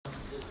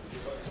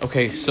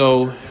Okay,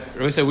 so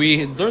like I said,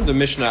 we learned the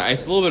Mishnah.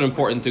 It's a little bit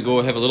important to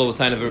go have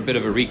a bit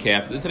of a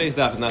recap. Today's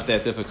daf is not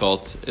that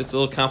difficult. It's a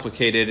little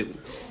complicated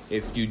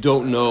if you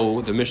don't know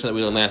the Mishnah that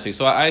we learned last week.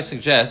 So I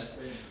suggest,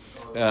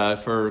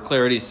 for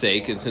clarity's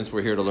sake, and since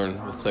we're here to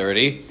learn with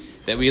clarity,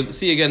 that we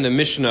see again the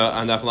Mishnah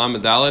on Daf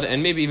Lamed Daled,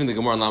 and maybe even the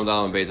Gemara on Lamed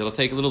Daled and Beitzah.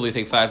 It'll literally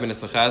take 5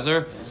 minutes to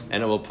chazer,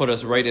 and it will put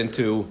us right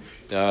into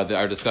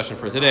our discussion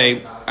for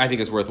today. I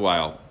think it's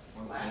worthwhile.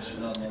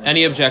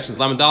 Any objections?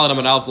 Lamed Daled,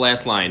 Lamed Aleph,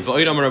 last line.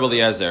 V'oidam Rabbi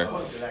Eliezer.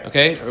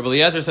 Okay, Rabbi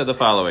Eliezer said the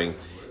following.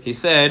 He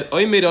said,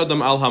 Oimid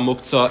Odam al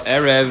hamuktzah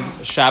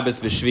erev Shabbos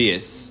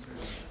b'shvius.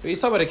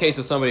 He's talking about a case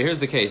of somebody. Here's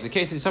the case. The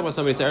case he's talking about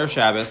somebody. It's erev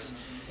Shabbos.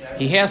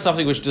 He has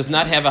something which does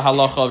not have a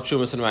halacha of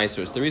Trumas and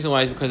Maasros. The reason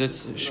why is because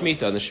it's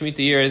Shemitah, and the Shemitah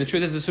year. And the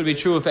truth is, this would be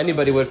true if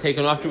anybody would have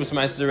taken off Trumas and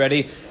Maasros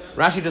already.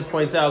 Rashi just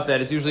points out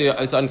that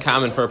it's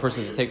uncommon for a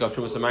person to take off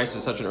Trumas and Maasros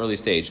at such an early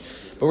stage.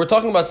 But we're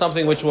talking about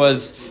something which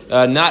was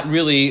not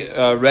really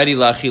ready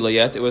la'achila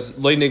yet. It was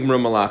loy nigmar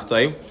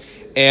malachtai,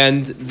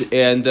 and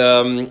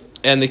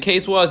the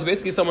case was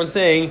basically someone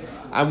saying,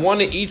 I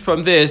want to eat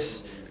from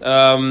this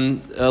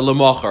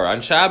l'mocher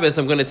on Shabbos.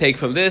 I'm going to take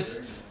from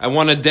this. I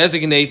want to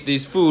designate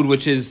these food,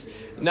 which is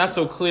not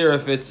so clear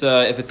if it's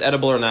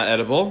edible or not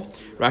edible.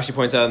 Rashi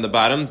points out on the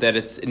bottom that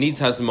it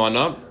needs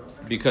hazmana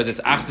because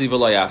it's achzi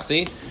v'lo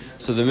achzi.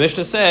 So the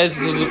Mishnah says a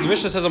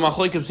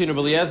machloek between Rabbi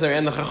Eliezer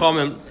and the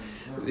Chachamim.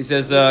 He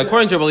says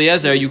according to Rabbi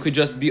Eliezer, you could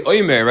just be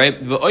oimer, right?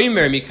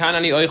 V'oimer mikan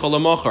ani oichol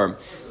l'mocher.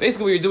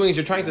 Basically, what you're doing is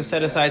you're trying to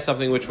set aside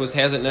something which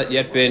hasn't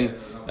yet been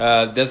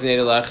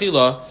designated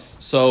la'achila.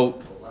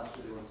 So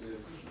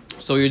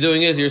what you're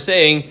doing is you're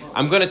saying,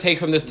 I'm going to take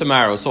from this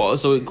tomorrow.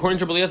 So according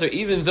to Rabbi Eliezer,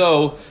 even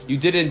though you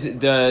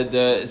didn't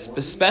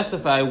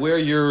specify where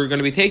you're going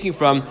to be taking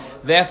from,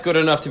 that's good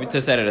enough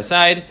to set it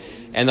aside.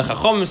 And the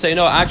Chachamim say,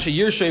 no, actually,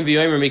 you're showing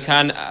v'yomer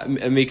mikan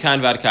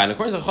vadkan.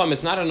 According to the Chachamim,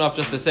 it's not enough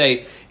just to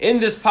say,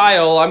 in this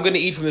pile, I'm going to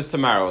eat from this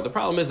tomorrow. The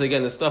problem is,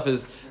 again, this stuff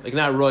is like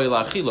not roy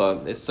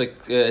la'achila. It's like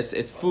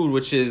it's food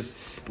which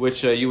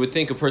you would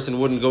think a person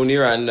wouldn't go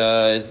near, and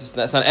it's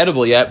not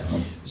edible yet.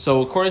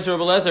 So according to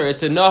Rabbi Eliezer,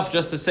 it's enough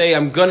just to say,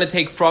 I'm going to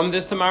take from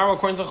this tomorrow.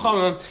 According to the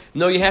Chachamim,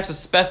 no, you have to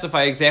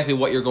specify exactly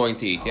what you're going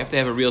to eat. You have to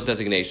have a real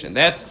designation.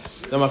 That's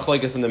the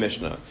machlokes in the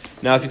Mishnah.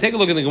 Now, if you take a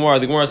look at the Gemara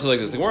says like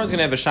this. The Gemara is going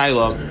to have a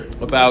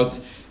shaila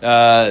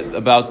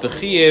about the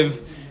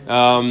chiyuv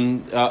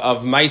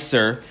of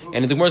Meiser,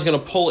 and the Gemara is going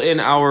to pull in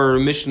our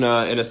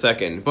Mishnah in a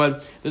second.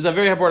 But there's a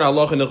very important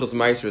halacha in Hilchos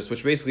Meiseros,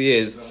 which basically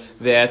is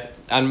that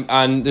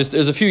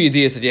there's a few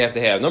ideas that you have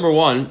to have. Number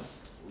one,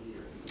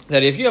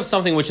 that if you have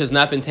something which has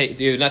not been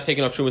you have not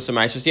taken off Trumas and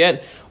Maasros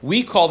yet,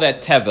 we call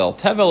that tevel.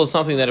 Tevel is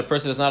something that a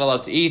person is not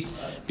allowed to eat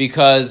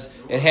because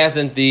it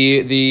hasn't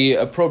the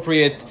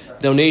appropriate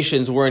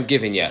donations weren't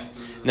given yet.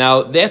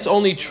 Now, that's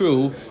only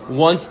true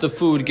once the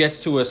food gets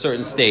to a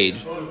certain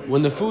stage.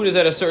 When the food is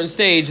at a certain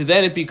stage,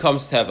 then it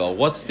becomes tevel.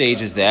 What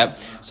stage is that?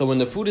 So when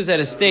the food is at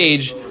a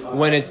stage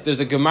when there's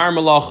a gemar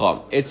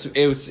malacha,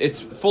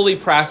 it's fully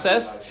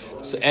processed,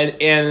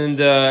 and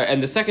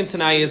the second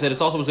tanai is that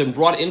it's also been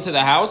brought into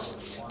the house.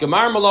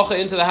 Gemar malacha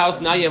into the house,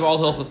 now you have all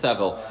hilchos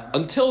tevel.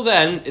 Until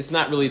then, it's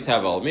not really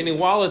tevel. Meaning,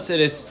 while it's in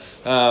its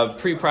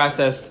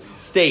pre-processed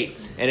state,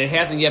 and it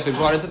hasn't yet been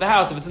brought into the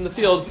house, if it's in the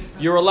field,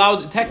 you're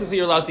allowed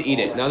to eat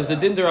it. Now, there's a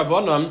din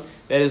d'Rabbanan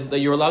that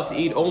you're allowed to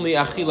eat only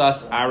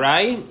achilas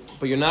arai,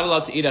 but you're not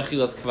allowed to eat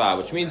achilas kva,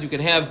 which means you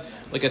can have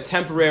like a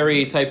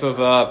temporary type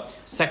of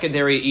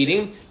secondary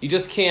eating. You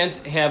just can't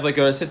have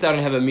sit down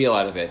and have a meal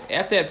out of it.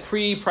 At that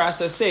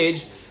pre-processed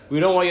stage, we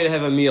don't want you to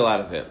have a meal out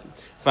of it.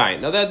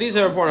 Fine. Now, these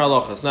are important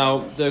halachas.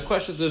 Now, the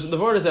question, the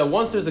word is that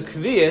once there's a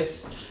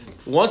kvius,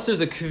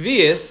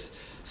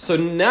 so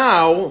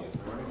now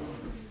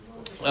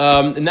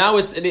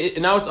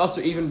it's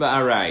also even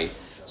ba'arai.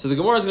 So the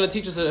Gemara is going to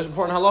teach us an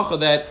important halacha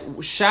that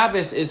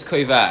Shabbos is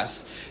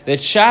koivas. That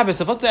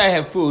Shabbos, if let's say I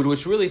have food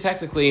which really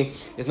technically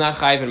is not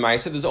chayiv and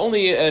ma'aser, there's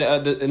only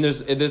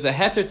there's a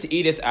heter to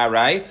eat it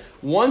arai.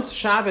 Once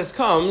Shabbos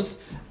comes,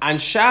 on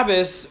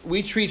Shabbos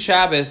we treat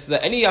Shabbos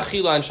that any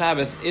achila on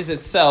Shabbos is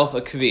itself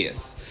a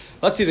kvius.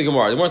 Let's see the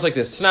Gemara. The Gemara's like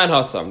this. Tnan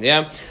hasam,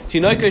 yeah?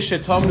 Tinoikas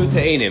shetamnu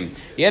te'enim.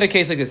 You had a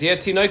case like this. You had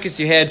tinoikas,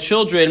 you had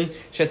children,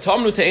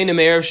 shetamnu te'enim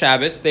erev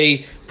Shabbos.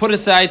 They put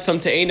aside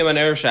some te'enim on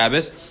erev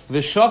Shabbos.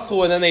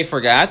 V'shachlu, and then they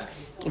forgot.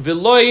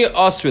 V'loi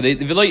asru, they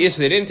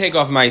didn't take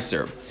off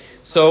meiser.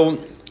 So,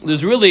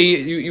 there's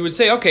really, you would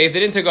say, okay, if they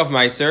didn't take off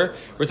meiser,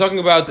 we're talking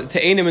about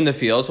te'enim in the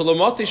field. So, lo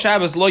motzi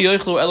Shabbos, lo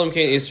yoichlu elam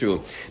kein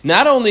isru.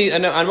 Not only,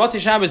 on motzi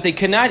Shabbos, they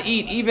cannot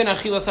eat even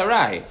achilas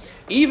arai.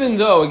 Even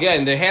though,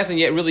 again, there hasn't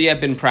yet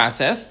been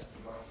processed,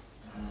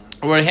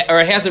 or it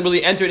hasn't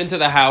really entered into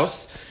the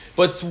house,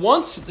 but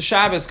once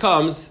Shabbos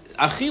comes,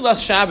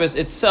 achilas Shabbos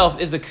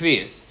itself is a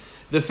kvius.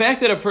 The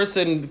fact that a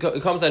person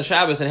comes on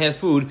Shabbos and has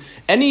food,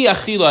 any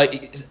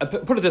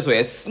achila, put it this way,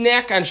 a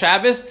snack on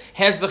Shabbos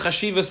has the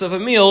chashivas of a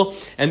meal,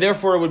 and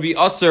therefore it would be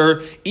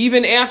usher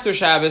even after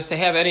Shabbos to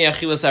have any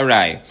achilas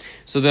arai.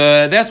 So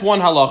that's one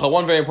halacha,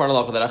 one very important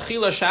halacha, that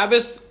achila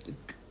Shabbos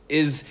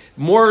is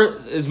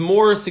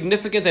more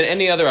significant than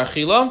any other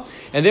achila,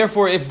 and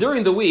therefore, if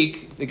during the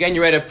week, again,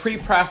 you're at a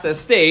pre-processed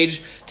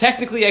stage,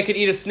 technically I could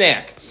eat a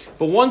snack.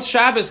 But once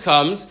Shabbos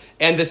comes,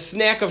 and the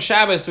snack of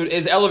Shabbos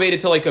is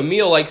elevated to like a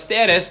meal-like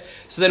status,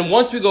 so then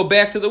once we go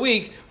back to the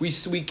week, we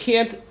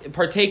can't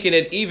partake in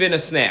it, even a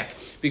snack.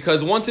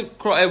 Because once it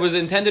was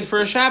intended for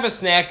a Shabbos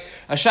snack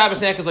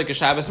is like a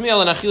Shabbos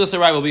meal, and achilas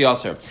arai will be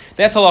also.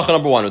 That's halacha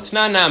number one.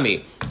 Utna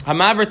nami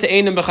hamaver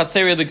te'enim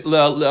bechatzeri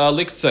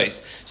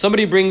liktzois.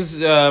 Somebody brings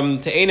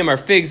te'enim or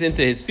figs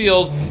into his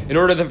field in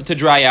order to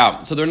dry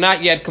out, so they're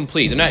not yet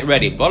complete. They're not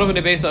ready. You're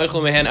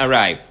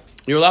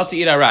allowed to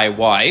eat arai.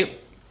 Why?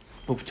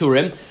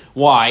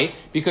 Why?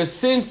 Because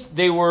since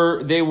they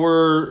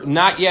were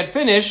not yet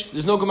finished,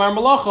 there's no gemar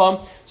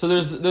malacha, so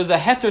there's a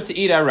heter to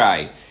eat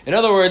arai. In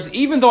other words,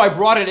 even though I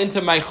brought it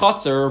into my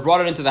chotzer, or brought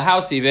it into the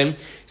house even,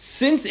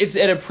 since it's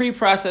at a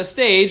pre-processed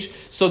stage,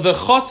 so the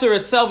chotzer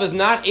itself is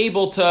not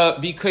able to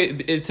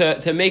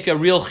make a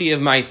real chi of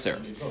meiser.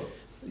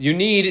 You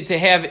need to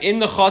have in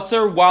the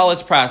chotzer while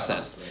it's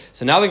processed.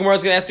 So now the Gemara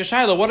is going to ask a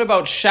shayla, what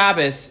about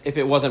Shabbos if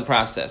it wasn't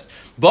processed?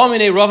 What's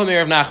the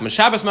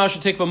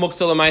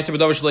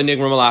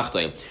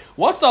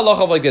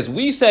halacha of like this?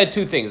 We said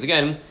two things.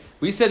 Again,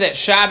 we said that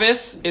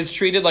Shabbos is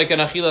treated like an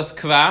achilas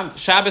kva.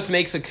 Shabbos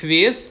makes a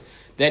kvias,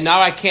 that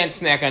now I can't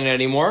snack on it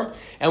anymore.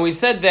 And we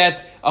said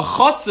that a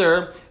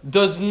chotzer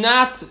does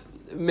not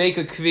make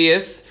a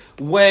kvias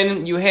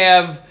when you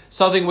have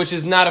something which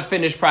is not a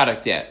finished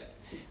product yet.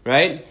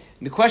 Right?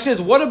 The question is,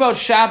 what about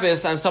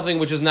Shabbos on something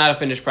which is not a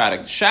finished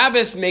product?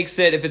 Shabbos makes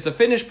it, if it's a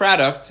finished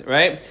product,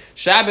 right?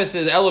 Shabbos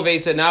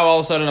elevates it, now all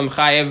of a sudden I'm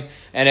chayev,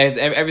 and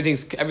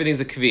everything's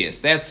a kvias.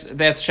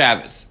 That's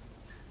Shabbos.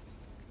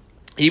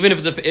 Even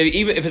if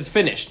it's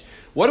finished.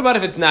 What about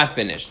if it's not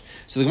finished?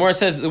 So the Gemara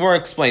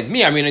explains, do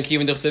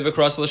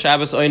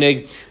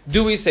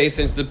we say,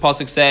 since the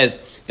pasuk says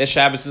that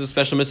Shabbos is a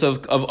special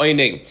mitzvah of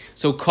oinig,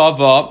 so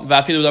kava,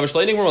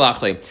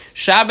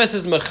 Shabbos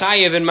is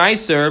mechayev in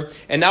meiser,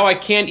 and now I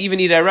can't even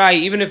eat arai,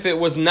 even if it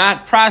was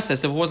not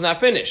processed, if it was not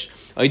finished.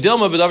 Or,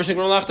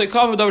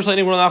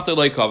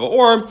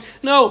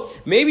 no,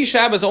 maybe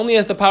Shabbos only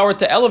has the power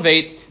to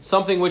elevate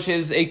something which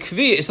is a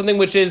kvi, something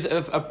which is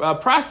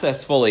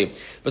processed fully,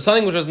 but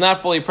something which was not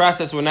fully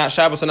processed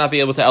Shabbos would not be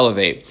able to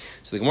elevate.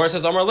 So the Gemara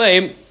says, Amar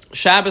lei,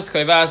 Shabbos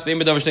kayvas bein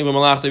b'davar shnig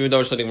b'malachta bein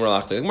b'davar shnig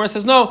b'malachta. The Gemara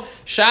says, no,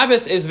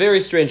 Shabbos is very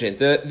stringent.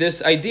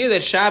 This idea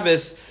that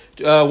Shabbos,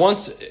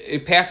 once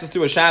it passes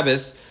through a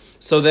Shabbos,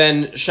 so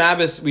then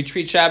Shabbos, we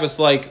treat Shabbos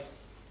like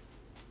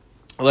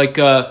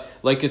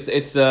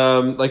it's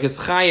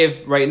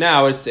chayiv right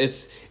now.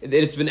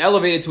 It's been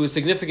elevated to a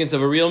significance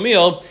of a real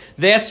meal.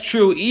 That's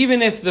true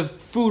even if the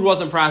food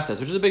wasn't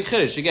processed, which is a big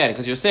chiddush again,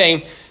 because you're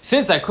saying,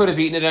 since I could have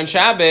eaten it on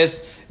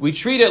Shabbos, we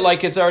treat it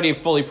like it's already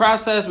fully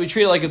processed. We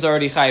treat it like it's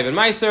already chayiv and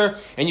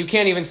meiser, and you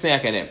can't even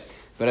snack on it.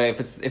 But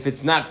if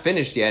it's not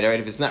finished yet, right?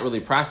 If it's not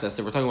really processed,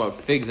 if we're talking about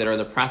figs that are in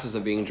the process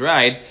of being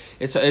dried,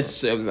 it's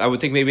I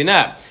would think maybe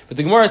not. But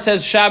the Gemara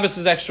says Shabbos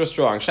is extra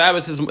strong.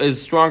 Shabbos is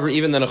stronger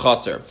even than a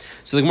chotzer.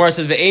 So the Gemara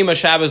says ve'ema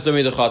Shabbos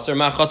domi the chotzer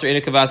ma chotzer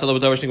ina kavas elo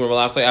b'davar shnig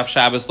b'malachta af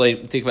Shabbos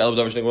tikva elo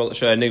b'davar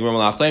shnig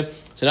b'malachta.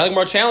 So now the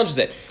Gemara challenges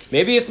it.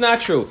 Maybe it's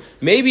not true.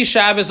 Maybe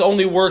Shabbos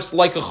only works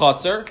like a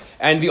chotzer,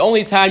 and the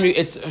only time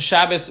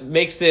Shabbos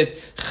makes it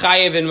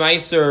chayev and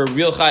meiser, a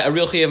real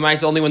chayev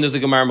meiser, only when there's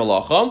a gemar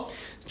malacha.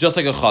 Just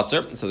like a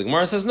chotzer. So the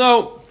Gemara says,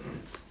 no.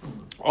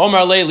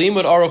 Omar le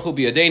limud aruchu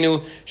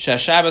biyadenu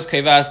shashabbos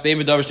kayvas bein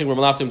b'davar shnig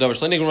b'malachta b'davar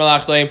shnig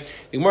b'malachta.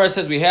 The Gemara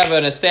says we have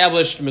an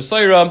established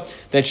Mesorah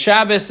that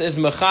Shabbos is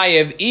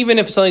mechayev even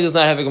if something does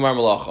not have a gemar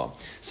malacha.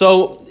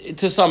 So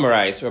to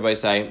summarize, Rabbi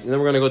Sai, and then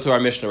we're going to go to our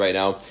Mishnah right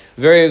now.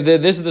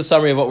 This is the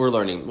summary of what we're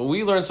learning. What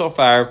we learned so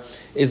far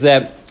is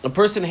that a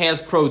person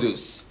has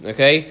produce.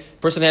 Okay, a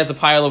person has a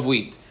pile of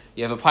wheat.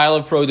 You have a pile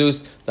of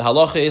produce. The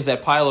halacha is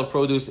that pile of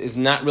produce is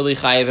not really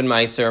chayiv and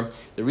meiser.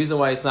 The reason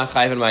why it's not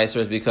chayiv and meiser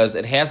is because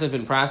it hasn't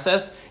been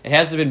processed. It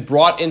hasn't been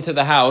brought into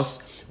the house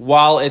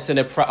while it's in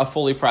a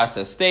fully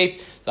processed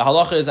state. The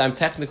halacha is I'm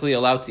technically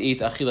allowed to eat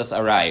achilas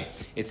arai.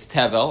 It's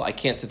tevel. I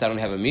can't sit down and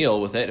have a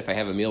meal with it. If I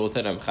have a meal with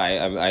it,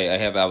 I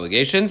have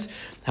obligations.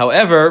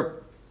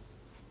 However,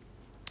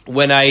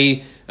 when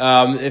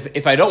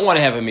if I don't want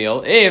to have a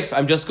meal, if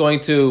I'm just going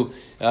to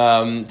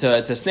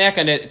snack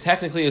on it,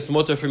 technically it's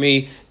mutter for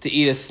me to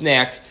eat a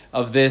snack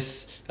of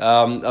this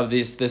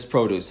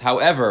produce.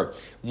 However,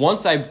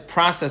 once I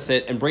process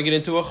it and bring it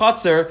into a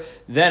chotzer,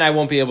 then I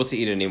won't be able to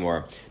eat it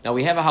anymore. Now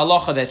we have a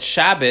halacha that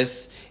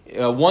Shabbos,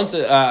 once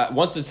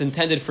it's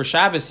intended for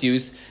Shabbos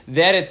use,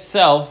 that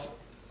itself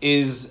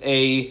makes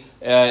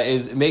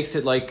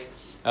it like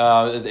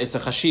it's a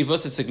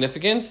chashivus, it's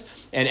significance,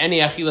 and any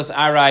achilas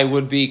arai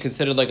would be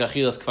considered like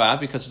achilas kva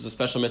because it's a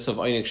special mitzvah of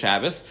Einik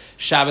Shabbos.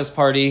 Shabbos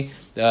party,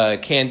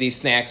 candy,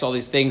 snacks, all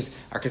these things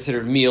are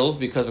considered meals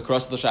because of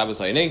cross of the Shabbos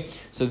Einik.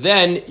 So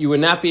then you would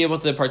not be able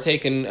to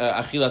partake in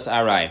achilas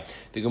arai.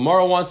 The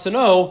Gemara wants to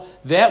know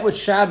that which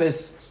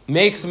Shabbos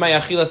makes my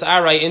achilas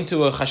arai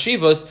into a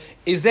chashivus,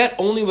 is that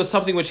only with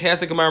something which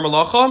has a gemar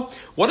malacha?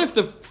 What if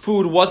the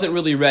food wasn't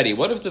really ready?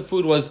 What if the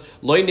food was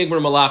loy nigmar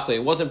malachta,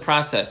 it wasn't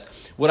processed?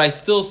 Would I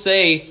still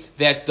say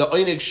that the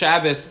Einik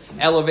Shabbos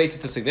elevates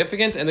it to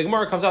significance? And the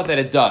Gemara comes out that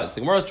it does.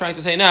 The Gemara is trying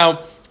to say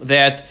now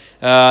that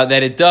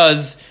it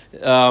does,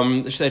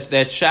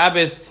 that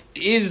Shabbos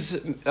is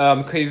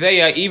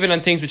koveya even on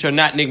things which are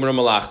not nigmar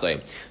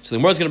malachta. So the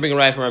Gemara is going to bring a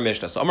raya from our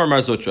Mishnah. So Amar Mar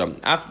Zutra,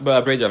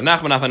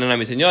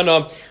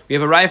 we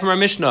have a raya from our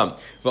Mishnah.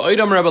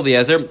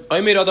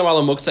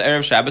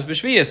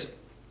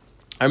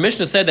 Our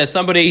Mishnah said that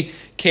somebody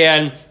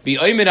can be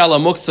oimid ala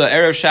muktzah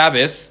erev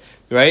Shabbos,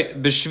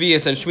 right?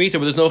 B'shvius and shmita,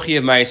 but there's no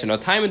chiyav meiser. Now,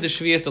 time in the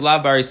shvius, the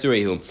lav bari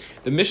surihu.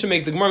 The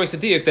Gemara makes a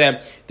diuk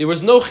that there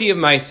was no chiyav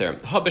meiser.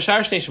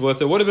 If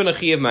there would have been a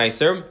chiyav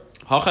meiser,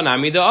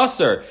 hachanami de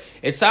aser.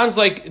 It sounds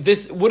like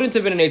this wouldn't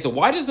have been an eitzah.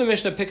 Why does the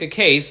Mishnah pick a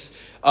case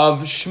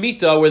of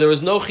shmita where there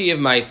was no chiyav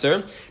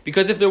meiser?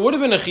 Because if there would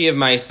have been a chiyav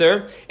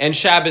meiser and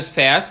Shabbos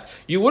passed,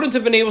 you wouldn't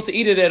have been able to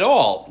eat it at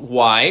all.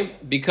 Why?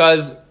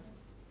 Because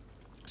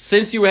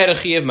since you had a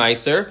chiyav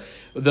meiser,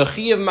 the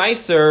chiyav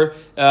meiser,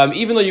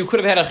 even though you could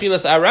have had a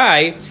chilas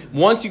arai,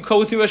 once you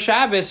go through a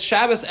Shabbos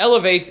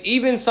elevates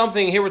even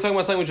something. Here we're talking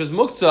about something which was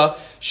muktzah.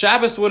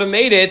 Shabbos would have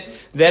made it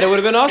that it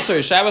would have been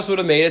asur. Shabbos would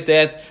have made it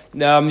that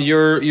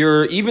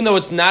you're even though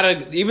it's not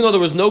even though there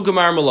was no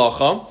gemar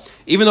malacha,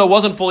 even though it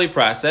wasn't fully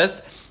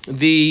processed,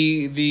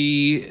 the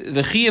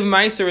chiyav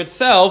meiser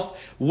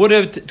itself would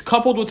have,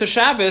 coupled with the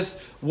Shabbos,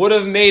 would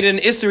have made an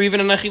isser even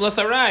an achilas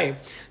arai.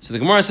 So the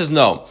Gemara says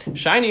no.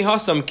 Shiny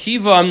hasam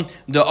kivam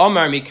de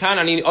omar mikan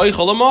ani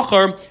oichol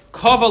amacher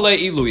kavale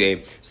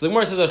iluye. So the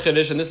Gemara says a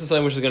chiddush, and this is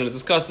something which we're going to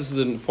discuss. This is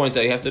the point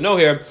that you have to know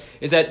here,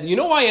 is that you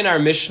know why in our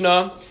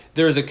Mishnah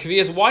there is a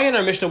kvias? Why in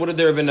our Mishnah would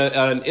there have been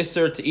an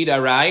isser to eat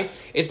arai?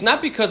 It's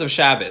not because of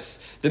Shabbos.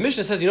 The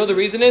Mishnah says, you know the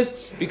reason is?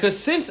 Because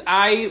since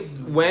I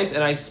went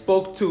and I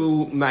spoke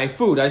to my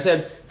food, I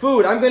said,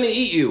 food, I'm going to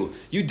eat you.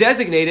 You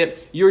designate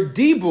it. Your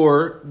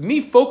dibur, me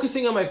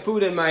focusing on my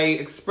food and my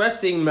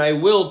expressing my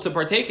will to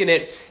partake in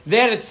it,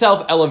 that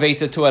itself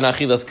elevates it to an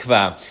achilas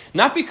kva.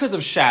 Not because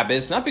of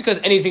Shabbos, not because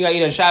anything I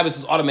eat on Shabbos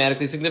is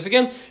automatically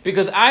significant,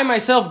 because I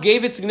myself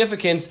gave it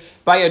significance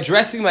by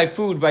addressing my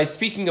food, by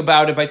speaking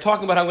about it, by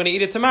talking about how I'm going to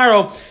eat it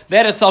tomorrow.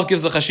 That itself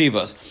gives the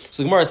chashivas.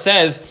 So the Gemara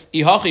says,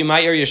 Ihachi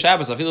my area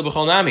Shabbos, afilu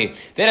b'chol nami.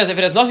 That is, if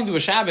it has nothing to do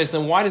with Shabbos,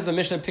 then why does the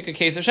Mishnah pick a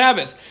case of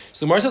Shabbos?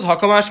 So the Gemara says,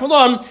 Hakamash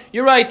Malon,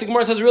 you're right. The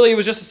Gemara says really it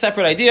was just a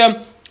separate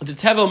idea. The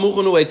tevel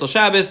muchunu eitzel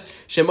Shabbos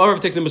shem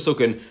arav tiknim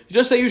b'sukin.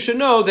 Just that you should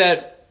know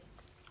that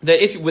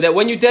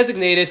when you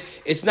designate it,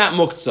 it's not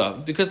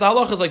muktzah. Because the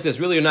halacha is like this.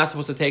 Really, you're not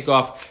supposed to take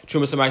off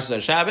Trumas HaMaishos on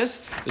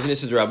Shabbos. There's an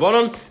Issur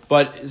D'Rabbanan.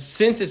 But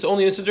since it's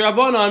only an Issur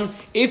D'Rabbanan,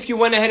 if you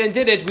went ahead and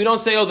did it, we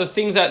don't say, the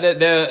things that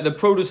the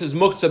produce is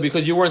muktzah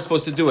because you weren't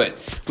supposed to do it.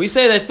 We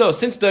say that, no,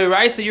 since the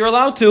Raisa you're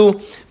allowed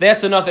to,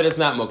 that's enough that it's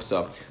not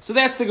muktzah. So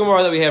that's the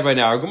Gemara that we have right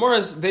now. Our Gemara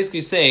is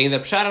basically saying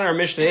that Pshat on our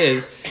Mishnah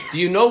is, do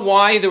you know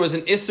why there was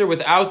an Issur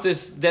without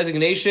this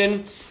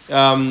designation? Why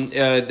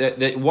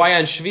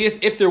on Shvius?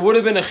 If there would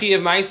have been a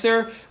chiyav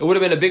meiser, it would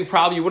have been a big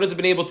problem. You wouldn't have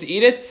been able to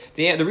eat it.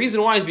 The reason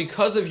why is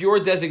because of your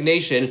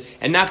designation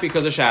and not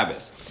because of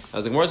Shabbos.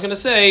 As the Gemara is going to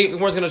say, the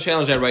Gemara is going to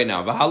challenge that right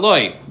now.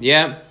 V'haloi,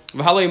 yeah,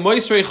 v'haloi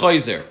moisrei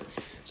choizer.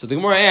 So the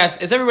Gemara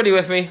asks, is everybody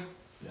with me?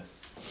 Yes.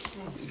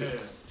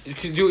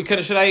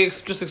 Should I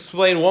just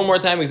explain one more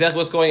time exactly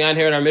what's going on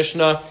here in our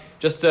Mishnah,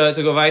 just to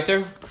go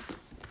weiter?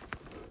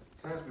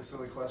 Can I ask a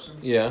silly question?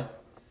 Yeah.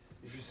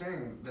 If you're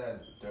saying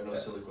that there are no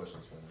silly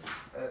questions for me.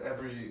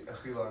 Every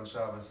achila on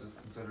Shabbos is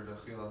considered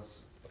achilas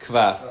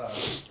kva.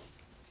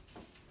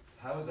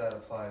 How would that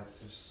apply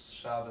to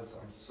Shabbos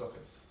on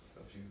Sukkot?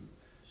 So if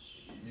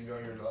you know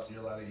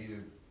you're allowed to eat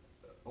it,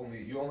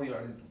 you only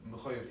are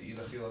mechayev to eat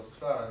achilas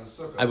kva on the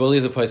Sukkot. I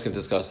believe the place can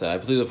discuss that. I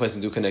believe the place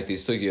can do connect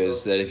these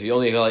sugyas that if you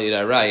only allowed to eat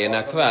arai and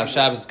not kva,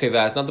 Shabbos is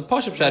kivas. Now the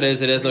pashup pshat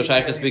is it has no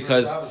shaykhis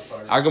because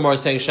our Gemara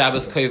is saying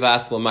Shabbos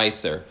kivas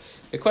lemaiser.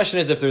 The question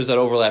is if there's an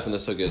overlap in the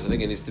sugyas. I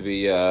think it needs to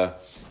be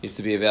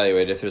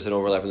evaluated if there's an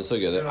overlap in the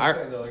sugya. If I'm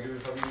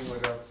eating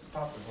like a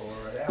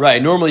popsicle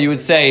right. Normally you would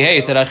say, hey,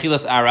 it's an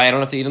achilas arai. I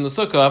don't have to eat in the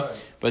sukkah.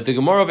 Right. But the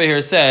Gemara over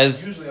here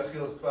says usually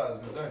achilas kva is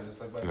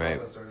mezainis, like by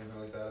process or anything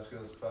like that.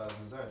 Achilas kva is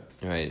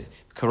mezainis. Right.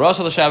 Karas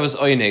al Shabbos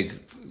oinig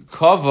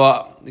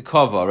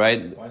kava.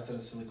 Right. Why is that a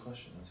silly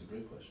question? That's a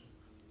great question.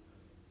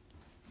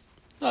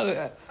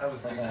 No,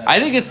 I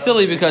think it's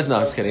silly because no,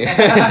 I'm just kidding. I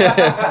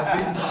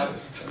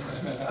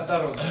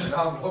thought it was a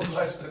phenomenal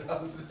question.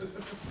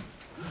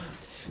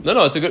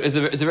 No, it's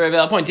a very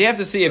valid point. You have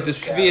to see if this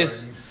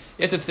kvias.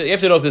 You have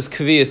to know if this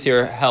kvias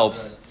here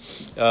helps.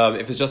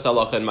 If it's just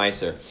halacha and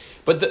meiser.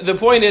 But the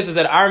point is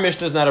that our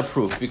Mishnah is not a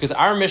proof, because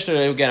our Mishnah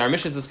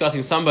is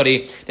discussing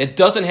somebody that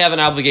doesn't have an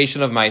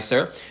obligation of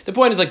Meiser. The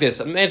point is like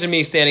this. Imagine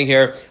me standing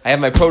here. I have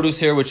my produce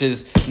here, which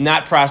is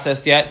not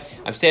processed yet.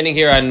 I'm standing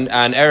here on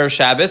Erev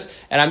Shabbos,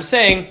 and I'm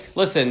saying,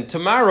 listen,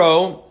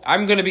 tomorrow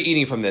I'm going to be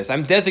eating from this.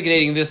 I'm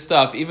designating this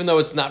stuff, even though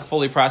it's not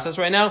fully processed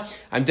right now.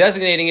 I'm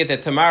designating it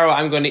that tomorrow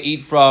I'm going to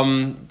eat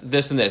from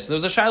this and this. And there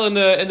was a shaila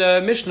in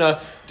the Mishnah.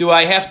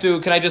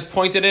 Can I just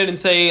point it in and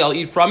say I'll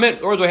eat from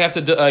it, or do I have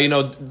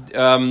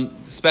to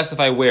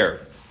specify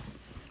where?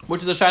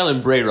 Which is a shaila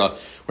in Breira.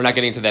 We're not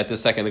getting into that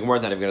this second. The Gemara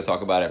is not even going to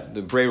talk about it.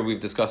 The Breira we've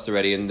discussed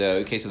already in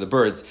the case of the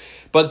birds.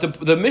 But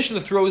the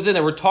Mishnah throws in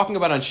that we're talking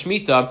about on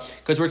Shemitah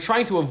because we're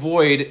trying to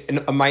avoid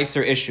a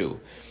Meiser issue.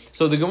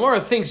 So the Gemara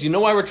thinks, you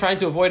know why we're trying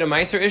to avoid a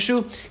Meiser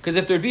issue? Because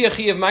if there'd be a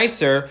Chi of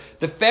Meiser,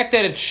 the fact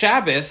that it's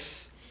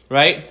Shabbos,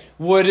 right,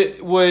 would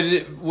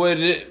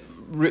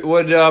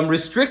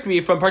restrict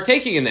me from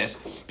partaking in this,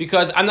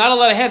 because I'm not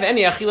allowed to have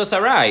any achilas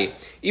arai,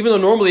 even though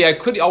normally I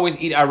could always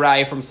eat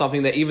arai from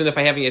something that even if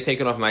I haven't yet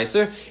taken off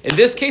meiser. In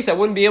this case, I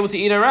wouldn't be able to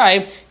eat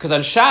arai because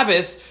on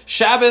Shabbos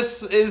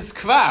is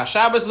kva.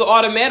 Shabbos is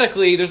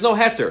automatically, there's no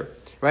heter.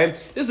 Right?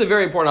 This is a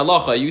very important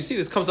halacha. You see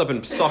this comes up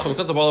in Pesachim, it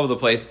comes up all over the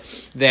place,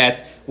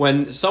 that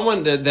when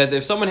someone, that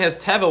if someone has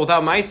tevel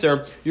without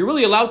meiser, you're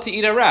really allowed to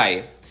eat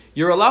arai.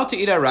 You're allowed to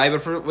eat arai,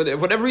 but for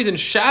whatever reason,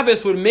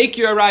 Shabbos would make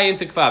your arai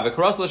into kvav.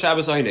 V'karas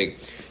l'Shabbos oinig.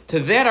 To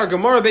that, our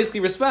Gemara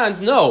basically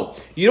responds, no,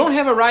 you don't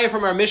have a raya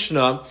from our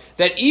Mishnah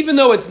that even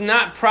though it's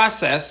not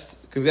processed,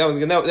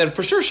 then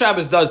for sure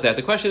Shabbos does that.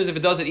 The question is if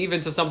it does it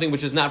even to something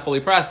which is not fully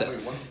processed.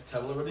 Wait, once it's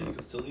tevel already, you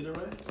can still eat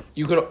arai?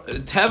 You could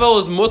tevel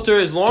is mutter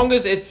as long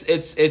as it's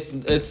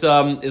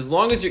as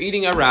long as you're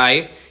eating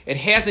arai, it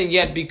hasn't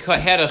yet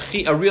had a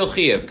real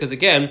chiyuv. Because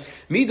again,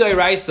 midai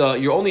raisa,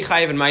 you're only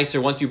chayiv in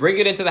meiser once you bring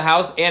it into the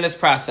house and it's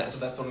processed.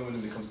 So that's only when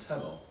it becomes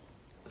tevel.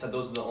 I thought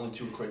those are the only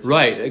two criteria.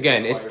 Right.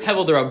 Again, it's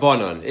tevel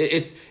derabanan.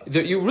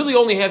 You really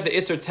only have the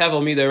itzer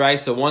tevel midai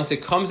raisa once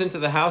it comes into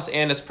the house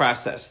and it's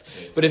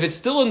processed. But if it's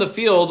still in the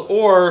field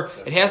or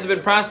it hasn't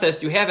been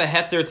processed, you have a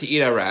heter to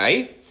eat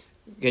arai.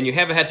 And you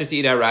have a heter to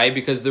eat arai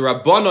because the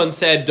Rabbanon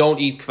said don't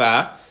eat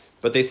kva,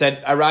 but they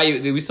said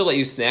arai, we still let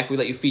you snack, we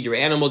let you feed your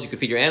animals, you can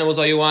feed your animals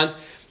all you want.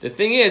 The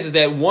thing is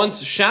that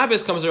once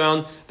Shabbos comes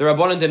around, the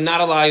Rabbanon did not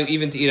allow you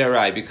even to eat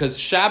arai because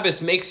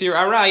Shabbos makes your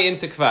arai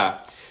into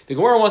kva. The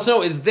Gemara wants to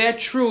know, is that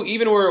true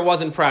even where it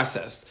wasn't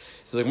processed?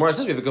 So the Gemara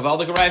says we have a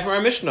gavaldik arai from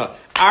our Mishnah.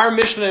 Our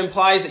Mishnah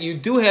implies that you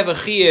do have a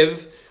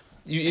chiyuv,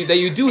 that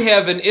you do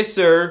have an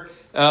isser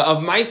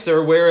of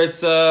meiser where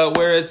it's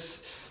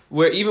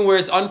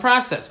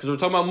unprocessed, because we're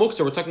talking about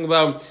muksa, we're talking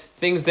about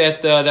things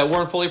that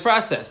weren't fully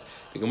processed.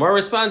 The Gemara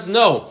responds,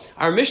 no,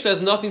 our Mishnah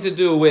has nothing to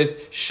do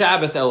with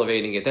Shabbos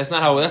elevating it. That's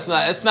not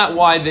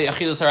why the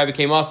achilas harai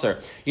became aser.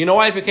 You know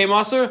why it became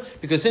aser?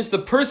 Because since the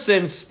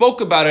person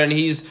spoke about it and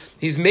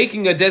he's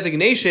making a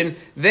designation,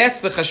 that's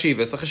the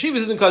chashivas. The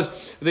chashivas isn't because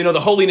the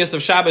holiness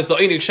of Shabbos, the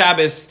einik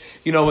Shabbos,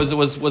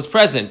 was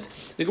present.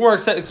 The Gemara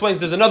explains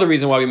there's another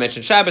reason why we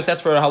mentioned Shabbos.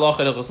 That's for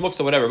halacha and hilchos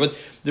muksa, whatever. But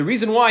the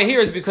reason why here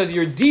is because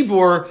your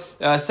dibur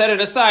set it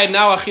aside.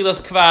 Now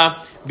achilas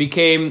kva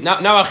became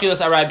now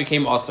achilas arai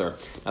became aser.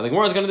 Now the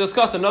Gemara is going to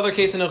discuss another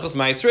case in hilchos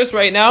ma'asris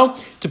right now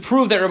to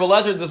prove that Rebbe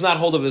Lezer does not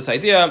hold of this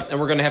idea, and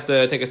we're going to have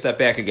to take a step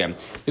back again.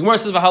 The Gemara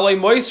says v'haloi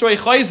moisrei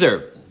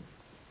chayzer.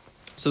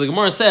 So the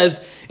Gemara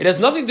says it has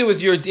nothing to do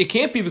with it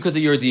can't be because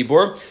of your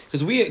dibur,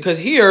 because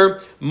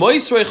here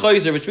moisrei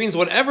chayzer, which means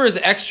whatever is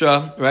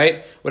extra,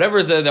 right? Whatever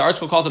is the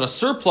article calls it a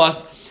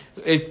surplus,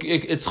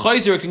 it's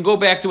chayzer, it can go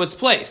back to its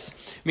place.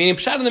 Meaning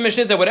pshat in the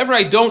Mishnah is that whatever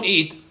I don't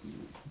eat,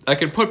 I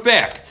can put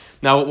back.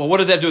 Now, what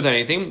does that do with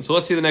anything? So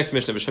let's see the next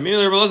Mishnah. Rabbi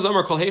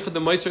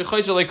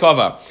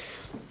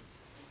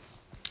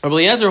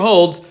Eliezer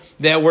holds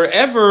that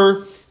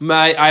wherever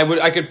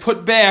I could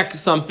put back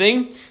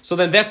something, so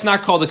then that's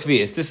not called a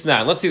kviyas. This is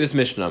not. Let's see this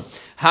Mishnah.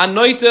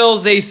 Hanoitel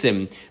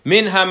zaysim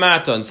min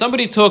hamaton.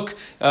 Somebody took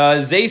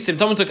zaysim.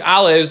 Someone took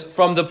olives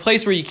from the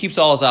place where he keeps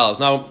all his olives.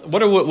 Now, what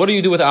do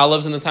you do with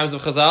olives in the times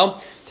of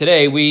Chazal?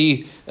 Today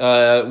we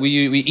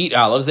eat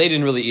olives. They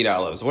didn't really eat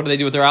olives. What do they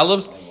do with their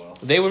olives?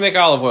 They would make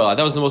olive oil.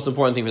 That was the most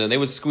important thing for them. They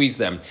would squeeze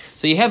them.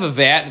 So you have a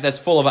vat that's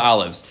full of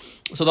olives.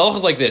 So the halacha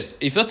is like this.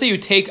 If let's say you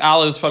take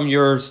olives from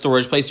your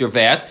storage place, your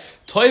vat,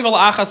 you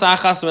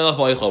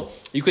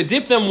could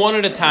dip them one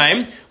at a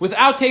time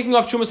without taking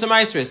off Chumas and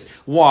Maisris.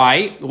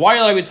 Why? Why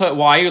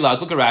are you allowed?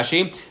 Look at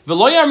Rashi. The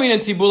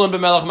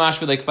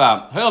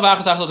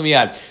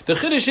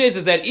chiddush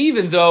is that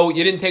even though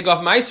you didn't take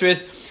off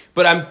Maisris,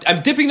 but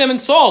I'm dipping them in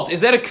salt.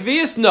 Is that a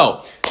kviyas?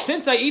 No.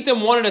 Since I eat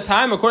them one at a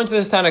time, according to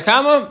this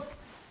Tanakama,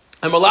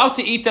 I'm allowed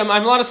to eat them.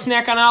 I'm allowed to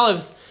snack on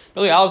olives.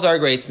 Really, olives are a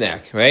great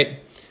snack, right?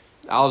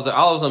 Olives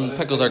and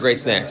pickles are great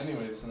snacks.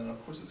 Anyways, then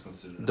of course it's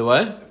considered. The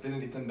what? If they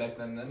didn't eat them back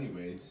then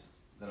anyways,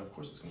 then of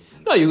course it's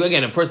considered. No,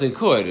 a person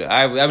could.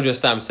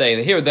 I'm saying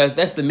that here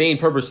that's the main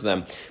purpose of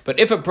them.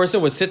 But if a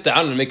person would sit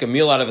down and make a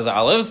meal out of his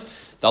olives,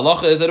 The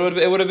halacha is that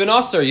it would have been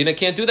aser. You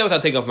can't do that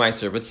without taking off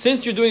meiser. But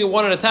since you're doing it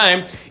one at a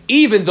time,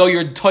 even though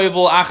you're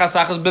toivel achas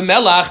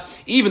b'melach,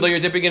 even though you're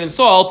dipping it in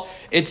salt,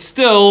 it's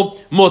still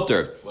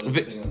mutter. What does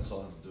dipping in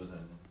salt have to do with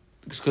anything?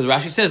 Because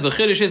Rashi says the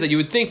chiddush is that you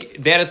would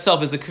think that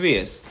itself is a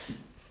kviyas.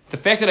 The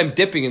fact that I'm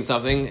dipping in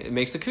something, it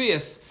makes a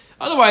kviyas.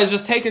 Otherwise,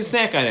 just take and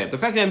snack on it. The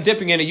fact that I'm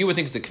dipping in it, you would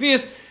think it's a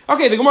kviyas.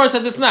 Okay, the Gemara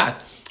says it's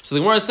not. So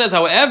the Gemara says,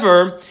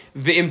 however,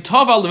 if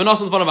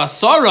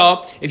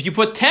you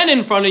put 10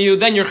 in front of you,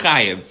 then you're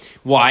chayiv.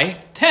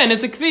 Why? 10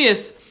 is a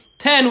kviyas.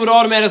 10 would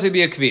automatically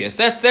be a kviyas.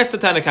 That's the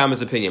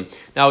Tanakhama's opinion.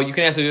 Now, you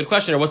can ask a good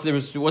question, or what's the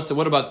difference?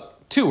 What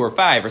about 2 or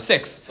 5 or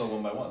 6? Still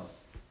one by one.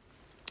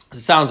 It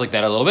sounds like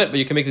that a little bit, but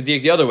you can make the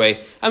diak the other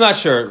way. I'm not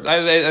sure.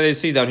 I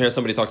see down here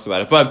somebody talks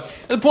about it, but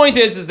the point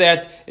is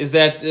that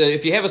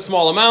if you have a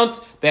small amount,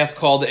 that's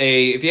called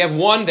a. If you have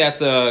one, that's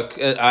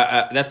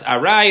that's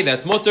arai,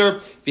 that's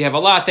mutter. If you have a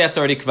lot, that's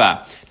already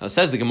kva. Now it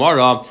says the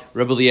Gemara,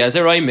 Rebbe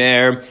Eliezer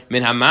Omer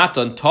min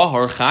hamaton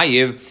tahor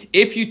chayiv.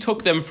 If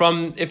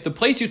the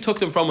place you took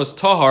them from was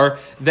tahor,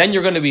 then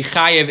you're going to be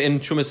chayiv in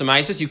Trumas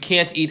Amaisus. You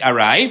can't eat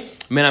arai.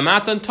 Min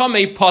hamaton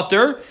tomei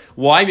potter.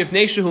 Why?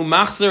 Mipnei shehu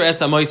machzer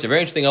es hamoiser. Very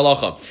interesting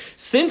halacha.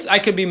 Since I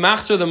could be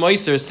machzer the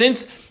moiser,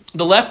 since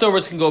the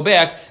leftovers can go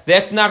back,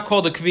 that's not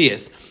called a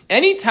kviyas.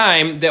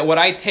 Anytime that what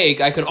I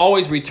take, I can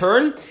always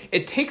return,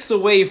 it takes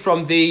away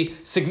from the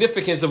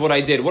significance of what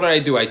I did. What did I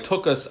do?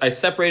 I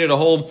separated a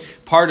whole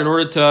part in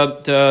order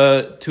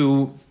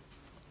to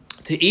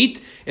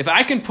eat. If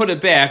I can put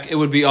it back, it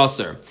would be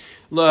aser.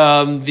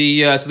 So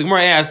the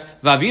Gemara asks,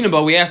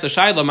 Vavinaba, we asked the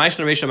Shaila,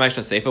 Maishna Reisha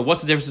Maishna Seifa,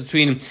 what's the difference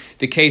between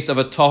the case of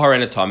a Tahar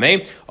and a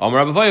Tameh?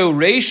 Amar Rabavayu,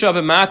 Reisha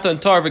b'mata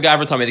and Tahar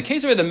v'gavra Tameh. The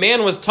case where the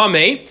man was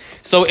Tameh,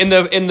 so in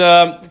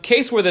the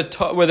case where the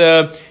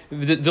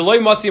Deloi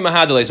Matzi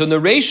Mahadale, so in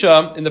the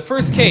Reisha, in the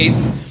first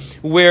case,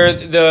 where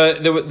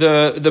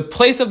the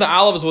place of the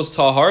olives was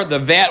tahar, the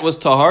vat was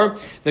tahar,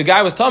 the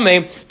guy was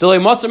tameh, delay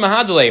matzah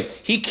mahadule.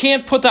 He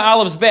can't put the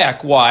olives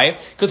back. Why?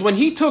 Because when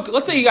he took,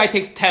 let's say a guy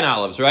takes 10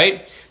 olives,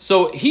 right?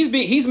 So he's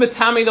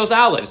metameh those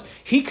olives.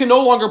 He can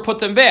no longer put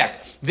them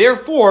back.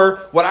 Therefore,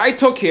 what I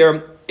took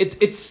here,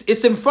 it's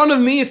in front of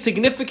me. It's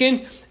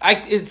significant.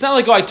 It's not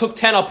like, I took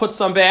 10, I'll put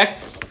some back.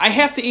 I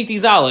have to eat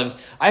these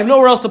olives. I have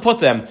nowhere else to put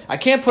them. I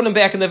can't put them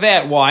back in the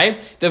vat. Why?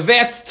 The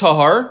vat's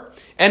tahar.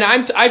 And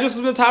I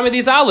just was with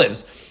these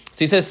olives. So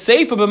he says,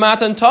 Seifa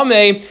b'matan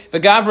tameh,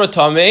 v'gavra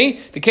tameh.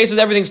 The case with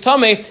everything's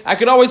tameh, I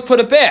can always put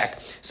it back.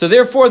 So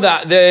therefore,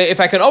 if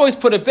I can always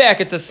put it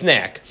back, it's a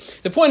snack.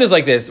 The point is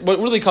like this. What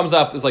really comes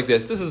up is like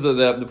this. This is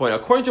the point.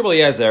 According to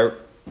Eliezer,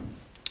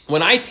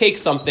 when I take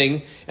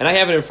something and I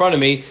have it in front of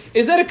me,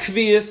 is that a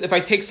kviyas if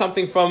I take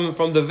something from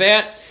the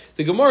vat?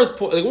 The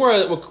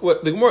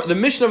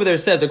Mishnah over there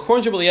says,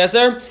 according to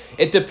Eliezer,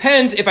 it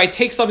depends if I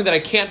take something that I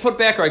can't put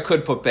back or I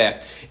could put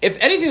back. If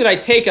anything that I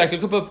take and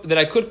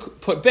I could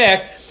put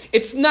back,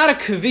 it's not a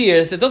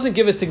kviyas. It doesn't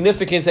give it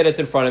significance that it's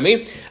in front of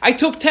me. I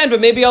took 10, but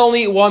maybe I'll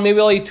only eat 1,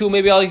 maybe I'll eat 2,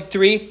 maybe I'll eat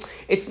 3.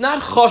 It's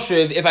not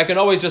choshev if I can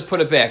always just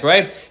put it back,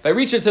 right? If I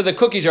reach into the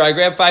cookie jar, I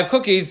grab 5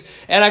 cookies,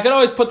 and I can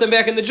always put them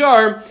back in the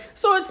jar.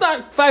 So it's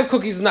not, 5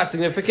 cookies is not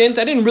significant.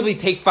 I didn't really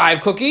take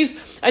 5 cookies.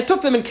 I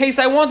took them in case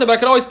I want them, but I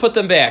could always put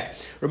them back.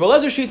 Rebbe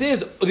Eliezer Shita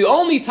is, the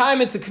only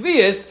time it's a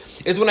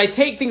kviyas is when I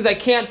take things I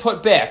can't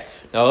put back.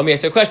 Now let me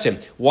ask you a question.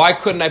 Why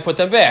couldn't I put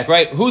them back,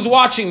 right? Who's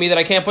watching me that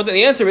I can't put them?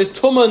 The answer is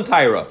Tumah and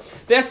Tyra.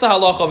 That's the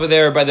halach over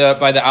there by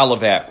the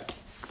olive hat.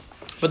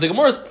 But the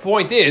Gemara's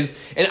point is,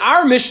 in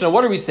our Mishnah,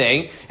 what are we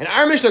saying? In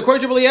our Mishnah,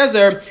 according to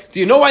Eliezer, do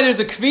you know why there's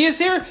a kviyas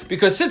here?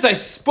 Because since I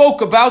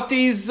spoke about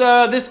this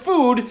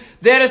food,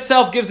 that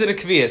itself gives it a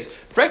kviyas.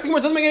 Frankly, it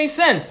doesn't make any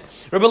sense.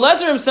 Rebbe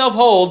Eliezer himself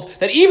holds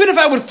that even if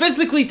I would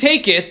physically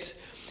take it,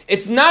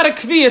 it's not a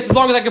kviyas as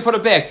long as I can put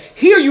it back.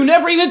 Here, you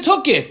never even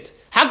took it.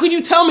 How could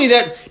you tell me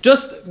that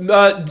just,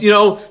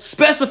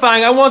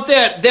 specifying, I want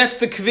that's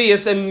the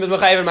kviyas and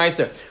Mechayev and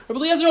Meiser? Rebbe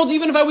Eliezer holds,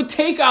 even if I would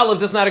take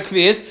olives, that's not a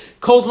kviyas.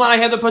 Kol Zman, I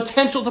have the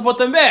potential to put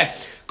them back.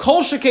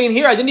 Kol Shekain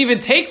here, I didn't even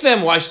take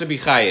them, why should it be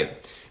Chayev?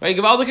 Right,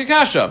 Gavaldik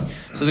Akasha.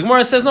 So the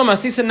Gemara says, no,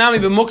 Masisa Nami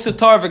b'muksa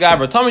tar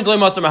v'gavra. Tami d'lei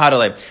matzah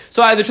mahadalei.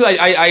 So the truth,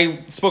 I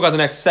spoke about the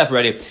next step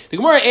already. The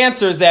Gemara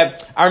answers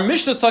that our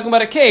Mishnah is talking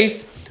about a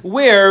case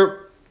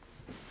where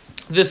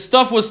the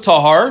stuff was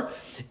tahar,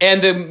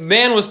 and the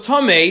man was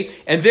tamei,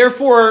 and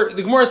therefore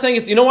the Gemara is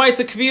saying, you know why it's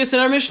a kviyas in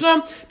our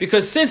Mishnah?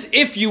 Because since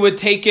if you would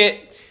take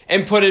it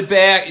and put it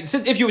back,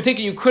 since if you would take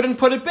it, you couldn't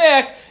put it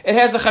back, it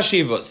has a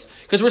chashivus.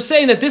 Because we're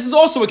saying that this is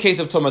also a case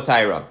of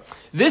tomatayra.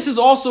 This is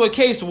also a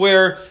case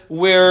where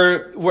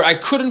I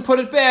couldn't put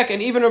it back,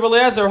 and even Rebbe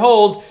Eliezer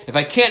holds, if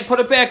I can't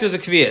put it back, there's a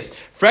kviyas.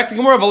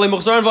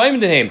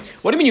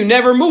 What do you mean you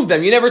never moved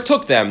them? You never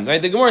took them?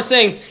 Right? The Gemara is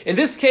saying, in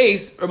this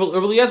case, Rebbe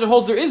Eliezer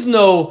holds there is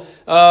no,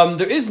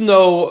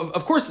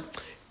 of course,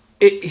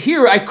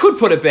 here I could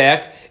put it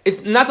back.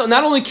 It's not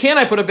only can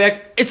I put it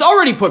back, it's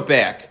already put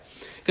back.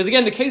 Because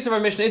again, the case of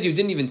our Mishnah is you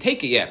didn't even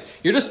take it yet.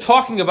 You're just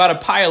talking about a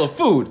pile of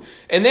food.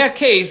 In that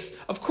case,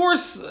 of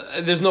course,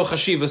 there's no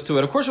chashivas to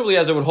it. Of course, Rabbi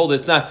Eliezer would hold it.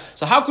 It's not.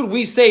 So how could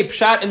we say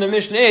pshat in the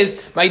Mishnah is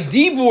my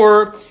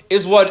dibur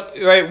is what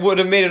would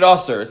have made it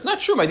aser? It's not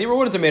true. My dibur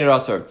wouldn't have made it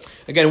aser.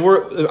 Again,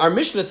 our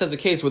Mishnah says a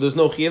case where there's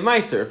no chiyav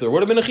meiser. If there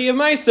would have been a chiyav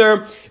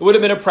meiser, it would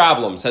have been a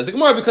problem. Says the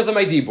Gemara because of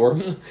my dibur.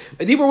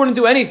 My dibur wouldn't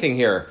do anything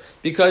here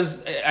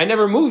because I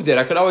never moved it.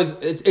 I could always.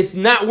 It's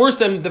not worse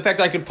than the fact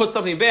that I could put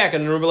something back.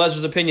 And in Rabbi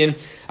Eliezer opinion,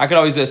 I could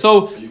always do it.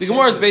 So the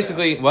Gemara is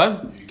basically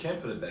what? You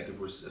can't put it back if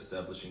we're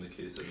establishing the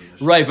case of the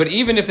Mishnah. Right, but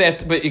even if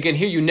that's, but again,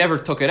 here you never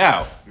took it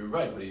out. You're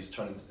right, but he's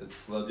trying to,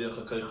 it's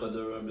Ladiacha Kaichad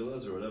or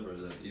Rabbilaz or whatever,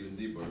 that even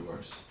Dibur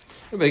works.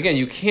 But again,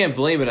 you can't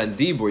blame it on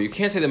dibur. You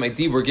can't say that my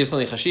dibur gives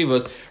something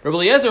chashivas. Rabbi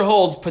Eliezer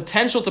holds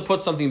potential to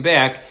put something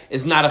back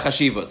is not a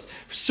chashivas.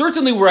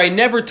 Certainly where I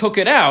never took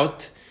it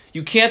out,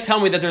 you can't tell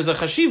me that there's a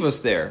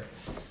chashivas there.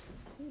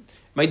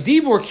 My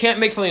dibur can't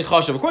make something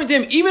chashiv. According to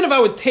him, even if I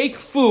would take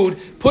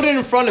food, put it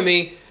in front of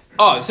me,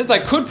 since I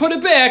could put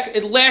it back,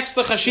 it lacks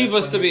the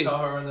chashivas to be.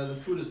 Tahar and then the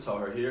food is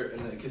tahar. Here,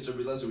 in the case of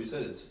Rabbi Eliezer, we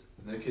said it's.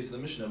 In the case of the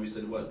Mishnah, we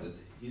said what? That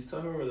he's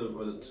tahar or the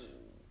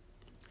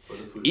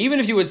food. Even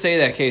if you would say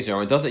that case,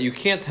 it doesn't. You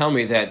can't tell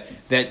me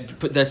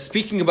that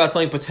speaking about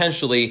something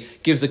potentially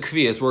gives a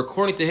kvias. Where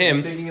according to him,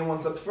 he's taking it one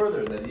step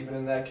further. That even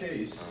in that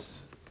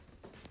case,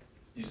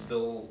 you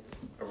still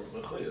are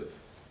mechayev.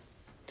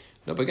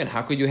 No, but again,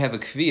 how could you have a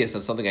kvias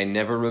on something I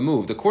never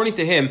removed? According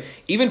to him,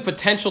 even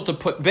potential to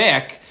put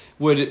back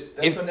would.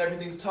 That's when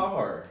everything's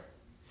tahar.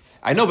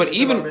 I know, but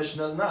even our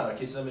Mishnah is not. Our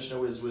case of the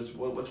Mishnah is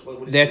what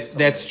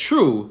that's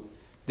true.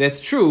 That's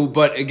true.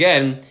 But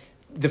again,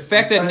 the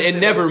fact that it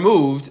never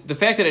moved.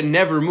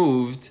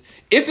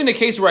 If in a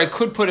case where I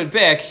could put it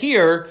back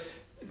here,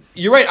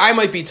 you're right. I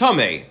might be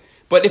tamei.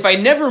 But if I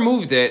never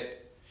moved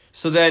it,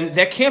 so then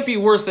that can't be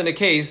worse than a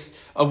case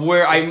of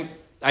where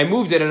I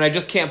moved it and I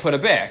just can't put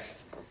it back.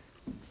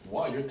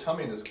 Wow, you're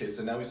tummy in this case,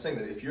 and now he's saying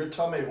that if you're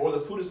tummy or the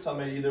food is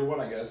tummy, either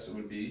one, I guess, it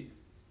would be.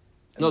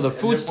 No, the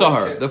food's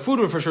tahar. The food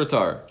would for sure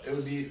tahar. It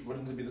would be.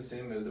 Wouldn't it be the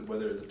same as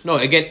whether? No,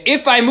 again,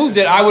 if I moved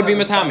it, I would be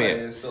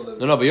matamiyat.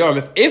 No, but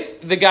Yoram,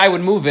 if the guy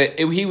would move it,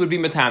 he would be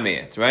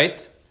matamiyat,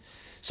 right?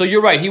 So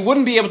you're right. He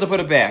wouldn't be able to put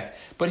it back.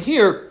 But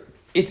here,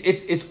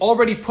 it's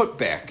already put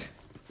back.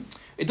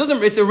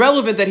 It's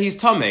irrelevant that he's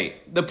tamei.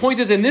 The point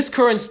is, in this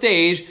current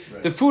stage,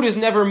 right, the food is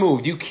never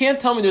moved. You can't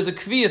tell me there's a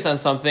kvias on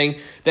something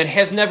that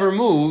has never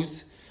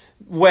moved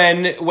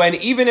when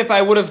even if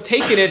I would have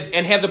taken it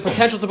and have the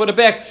potential to put it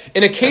back,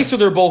 in a case where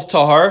they're both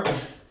tahar.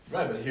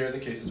 Right, but here are the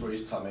cases where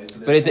he's tamei.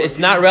 So but it's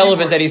not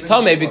relevant that he's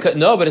tamei because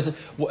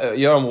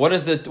Yoram, what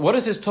does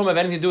his tamei have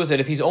anything to do with it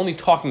if he's only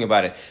talking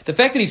about it? The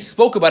fact that he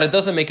spoke about it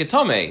doesn't make it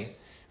tamei,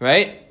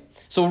 right?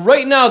 So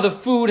right now the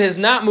food has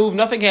not moved,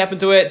 nothing happened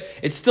to it,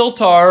 it's still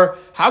tar.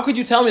 How could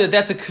you tell me that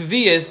that's a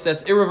kvias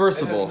that's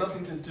irreversible? It has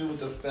nothing to do with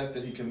the fact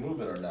that he can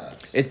move it or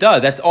not. It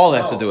does, that's all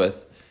it has to do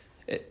with.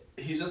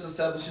 He's just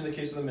establishing the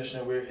case of the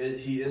Mishnah where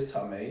he is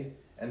tamei,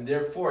 and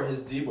therefore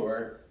his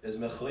dibur is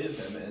mechayev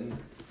him.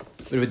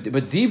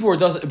 But dibur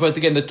doesn't. But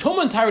again, the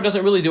tumah and tyra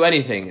doesn't really do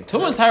anything.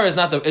 Tumah and tyra is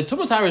not the.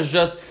 Tumah and tyra is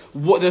just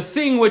the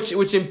thing which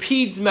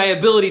impedes my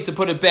ability to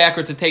put it back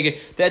or to take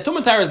it. That tumah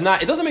and tyra is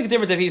not. It doesn't make a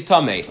difference if he's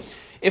tamei.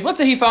 If let's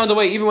say he found a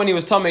way, even when he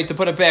was tamei, to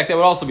put it back, that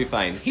would also be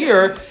fine.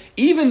 Here,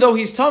 even though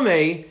he's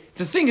tamei,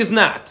 the thing is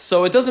not.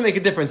 So it doesn't make a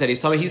difference that he's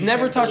tamei. He's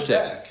never touched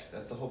it.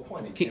 That's the whole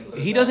point.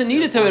 He doesn't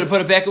need it to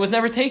put it back. It was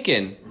never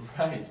taken.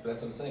 Right, but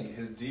that's what I'm saying.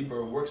 His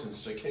dibur works in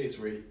such a case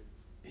where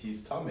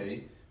he's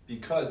tamei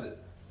because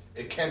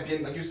it can't be,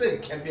 like you're saying,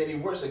 it can't be any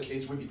worse a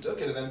case where he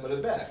took it and then put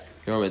it back.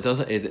 It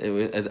doesn't.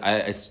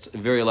 It's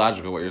very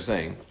illogical what you're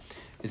saying.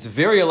 It's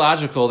very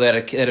illogical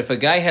that if a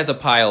guy has a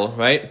pile,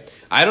 right?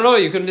 I don't know.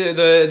 You can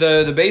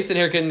the base in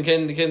here can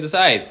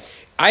decide.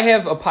 I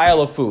have a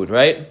pile of food,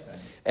 right?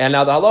 And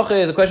now the halacha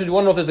is a question: do you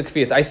want to know if there's a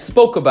kvias? I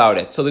spoke about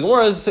it, so the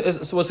Gemara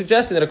was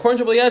suggesting that according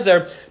to Rabbi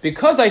Eliezer,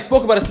 because I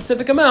spoke about a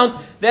specific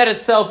amount, that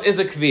itself is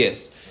a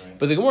kvias. Right.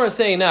 But the Gemara is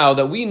saying now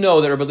that we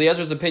know that Rabbi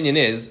Eliezer's opinion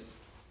is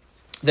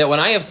that when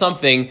I have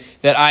something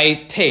that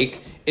I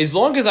take, as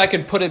long as I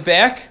can put it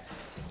back,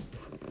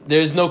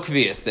 there's no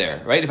kvias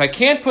there, right? If I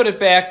can't put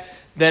it back,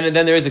 then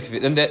there is a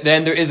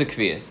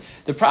kvias.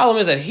 The problem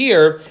is that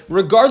here,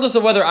 regardless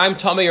of whether I'm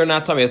tamei or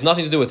not tamei, has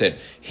nothing to do with it.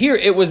 Here,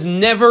 it was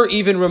never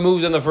even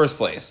removed in the first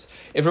place.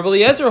 If Rabbi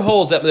Eliezer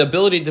holds that the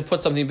ability to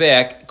put something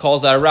back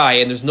calls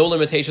arai, and there's no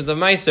limitations of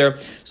meiser,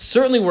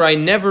 certainly where I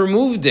never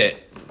moved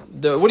it.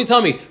 What are you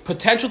telling me?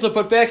 Potential to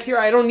put back here?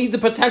 I don't need the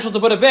potential to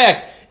put it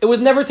back. It was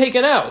never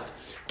taken out.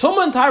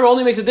 Tumah and tyra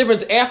only makes a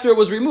difference after it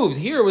was removed.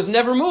 Here, it was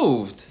never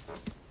moved.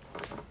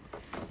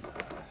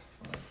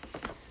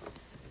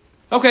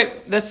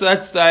 Okay, that's. I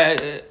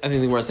think the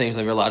Gemara is saying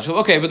something very logical.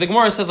 Okay, but the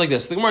Gemara says like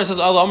this. The Gemara says,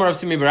 "Allah Amar of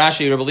Simi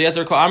Barashi, Rabbi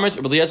Eliezer ko Amar,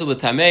 Rabbi Eliezer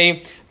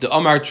l'tamei, the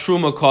Amar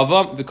Truma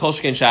Kova, the Kol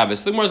Shkein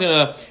Shabbos." The Gemara's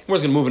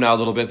gonna move it out a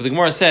little bit, but the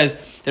Gemara says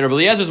that Rabbi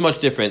Eliezer is much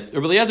different.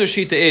 Rabbi Eliezer's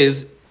shita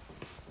is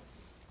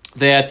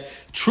that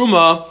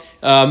truma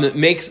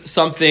makes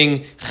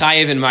something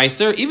chayiv and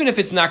meiser, even if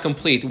it's not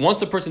complete.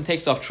 Once a person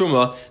takes off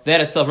truma,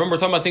 that itself. Remember, we're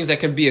talking about things that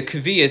can be a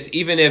kvius,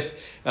 even if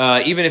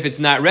it's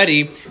not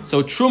ready.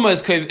 So truma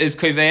is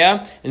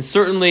koveya, and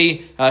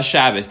certainly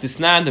Shabbos.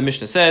 Disnan, the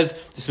Mishnah says,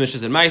 this Mishnah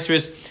is in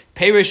Meisris.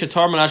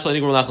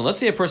 Let's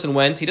say a person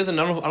went, he doesn't,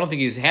 I don't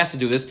think he has to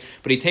do this,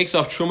 but he takes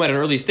off truma at an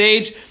early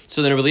stage.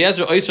 So then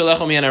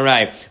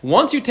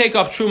once you take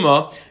off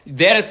truma,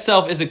 that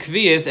itself is a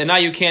kvius, and now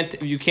you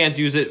can't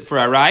use it for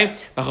arai.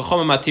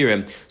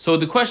 So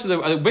the question,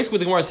 basically what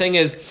the Gemara is saying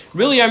is,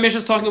 really our Mishnah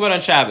is talking about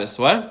on Shabbos.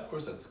 What? Of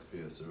course that's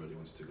kvius already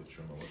once you take off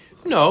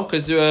truma. No,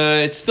 because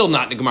it's still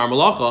not a Gemar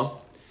Malacha.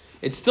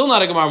 It's still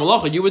not a Gemar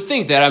Malacha. You would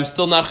think that I'm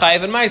still not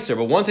chayiv and meiser,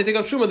 but once I take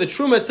off truma, the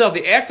truma itself,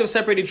 the act of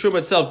separating truma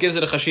itself, gives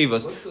it a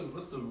chashivas. What's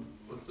the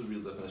real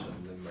definition of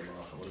nigmar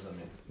malacha? What does that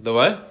mean? The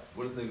what?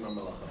 What does nigmar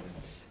malacha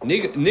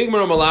mean?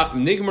 Nigmar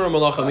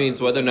malacha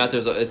means whether or not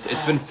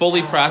it's been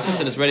fully processed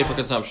and it's ready for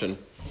consumption.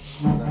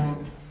 Does that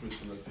mean fruits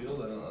from the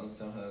field? I don't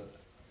understand how.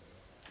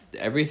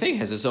 Everything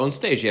has its own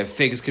stage. You have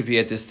figs could be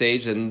at this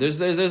stage, and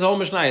there's all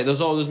mishnayos. There's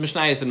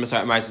mishnayos and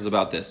meisers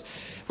about this.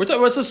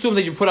 Let's assume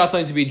that you put out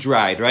something to be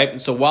dried, right?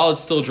 So while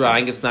it's still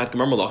drying, it's not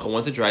gemar malacha.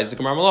 Once it dries, it's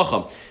a gemar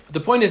malacha. But the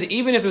point is,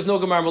 even if there's no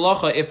gemar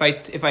malacha, if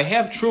I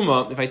have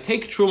truma, if I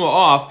take truma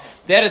off,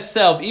 that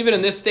itself, even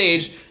in this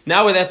stage,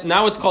 now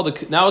it's called a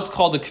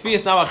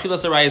kvius. Now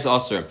achilas arai is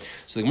aser.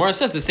 So the Gemara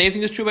says the same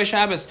thing is true by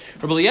Shabbos.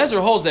 Rabbi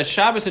Eliezer holds that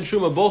Shabbos and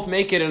truma both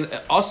make it an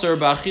aser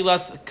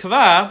ba'achilas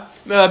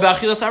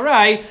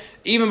arai,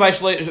 even by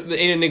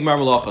nigmar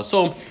malacha.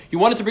 So you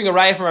wanted to bring a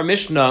raya from our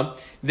Mishnah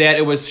that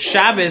it was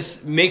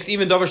Shabbos makes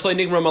even davar shloi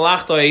nigmar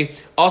malachtoi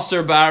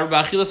aser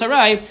ba'achilas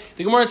arai.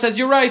 The Gemara says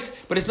you're right,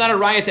 but it's not a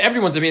raya to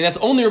everyone's opinion. That's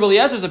only Rabbi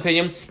Eliezer's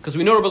opinion, because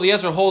we know Rabbi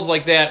Eliezer holds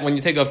like that when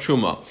you take off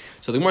truma.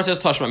 So the Gemara says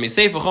Tashma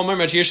misayf v'chomer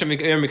machir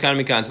mikan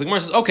mikan. So the Gemara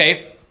says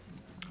okay.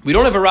 We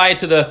don't have a riot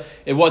to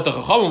what the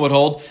Chachamim would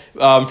hold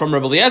from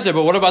Rabbi Eliezer,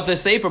 but what about the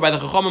Sefer by the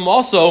Chachamim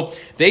also?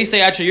 They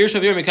say Achar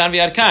Yershavir Mikan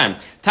V'Yad Kan.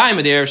 Time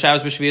of the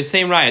Shabbos B'Shvi,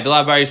 same riot. The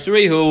Lav Bar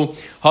Yisuri who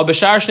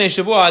Habashar Shnei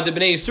Shavua the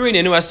Bnei Yisuri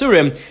Nenu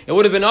Asurim. It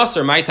would have been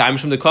Aser my time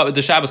from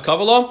the Shabbos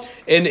Kavala,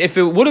 and if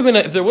there would have been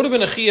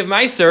a Chi of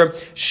Meiser,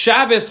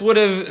 Shabbos would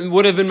have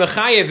been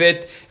Mechayev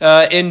it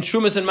in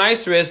Trumas and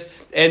Meiseris,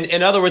 and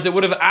in other words, it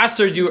would have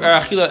asered your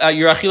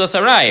Achilas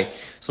Arai.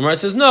 So Mara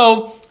says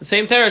no. The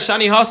same teresh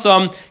Shani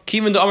Hasam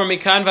Kivin the Amar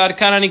Mikan Vad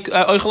Kanani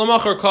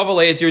Oichalamacher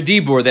Kavalei. It's your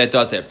dibur that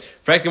does it.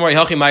 Frankly, Mari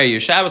Hachi Maya your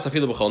Shabbos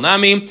Afilu B'Chol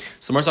Nami.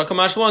 So Mara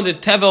Sakamash one the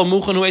Tevel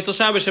Muchan Hu Eitzel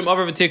Shabbos Shem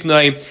Over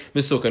V'Tiknoi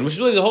Misukan, which is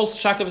really the whole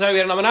Shakta V'Tari we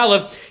had in Aman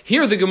Aleph.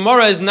 Here the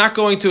Gemara is not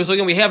going to. So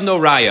again, we have no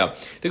raya.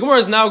 The Gemara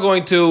is now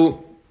going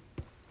to.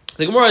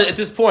 The Gemara at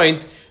this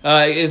point.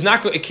 Is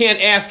not. It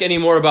can't ask any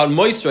more about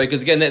moisture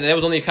because again that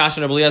was only a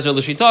kashan of Eliezer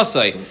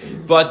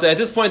l'shitasai. But at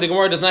this point, the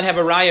Gemara does not have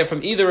a raya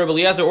from either Rabbi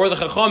Eliezer or the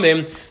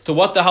Chachamim to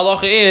what the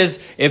halacha is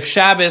if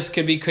Shabbos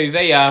can be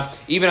koveya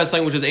even on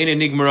something which is eine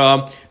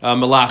nigmara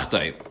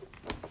malachtai.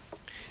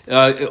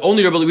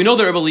 Only we know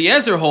that Rabbi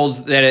Eliezer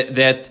holds that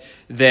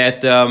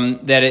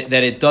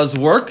it does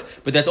work,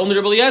 but that's only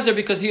Rabbi Eliezer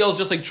because he holds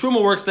just like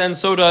Truma works. Then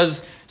so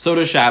does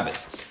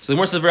Shabbos. So the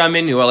Gemara says,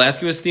 I'll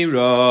ask you a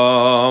stira.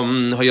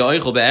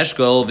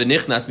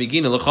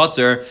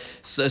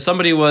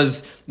 Somebody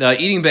was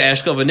eating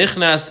be'eshkel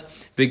v'nichnas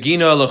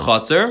begina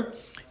lechatzer.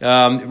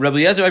 Rabbi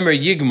Eliezer Omer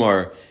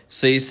Yigmar.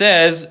 So he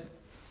says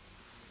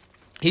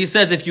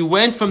if you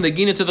went from the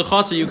gina to the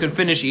chatzer, you can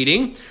finish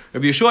eating.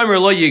 Rabbi Yeshua Omer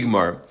lo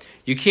Yigmar.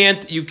 You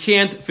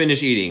can't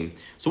finish eating.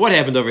 So what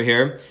happened over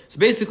here? So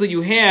basically,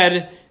 you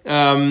had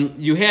an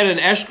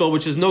eshkol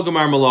which is no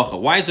gemar malacha.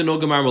 Why is there no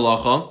gemar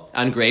malacha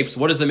on grapes?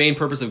 What is the main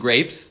purpose of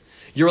grapes?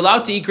 You're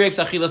allowed to eat grapes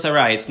achilas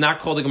harai. It's not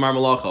called a gemar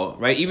malacha,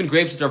 right? Even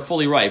grapes that are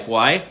fully ripe.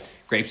 Why?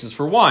 Grapes is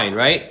for wine,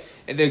 right?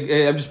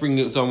 I'm just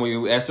bringing up what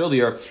you asked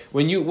earlier.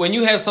 When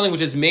you have something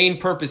which its main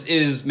purpose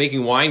is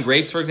making wine,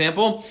 grapes, for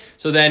example,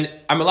 so then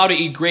I'm allowed to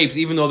eat grapes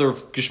even though they're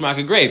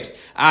geshmaka grapes.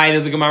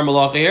 There's a gemar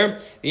malacha here.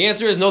 The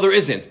answer is no, there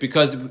isn't,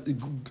 because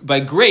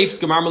by grapes,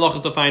 gemar malacha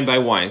is defined by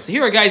wine. So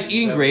here are guys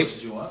eating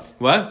grapes.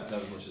 What?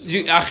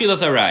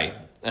 Achilas harai.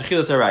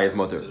 Achilas harai is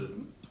motor.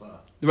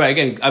 Right,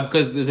 again,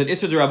 because there's an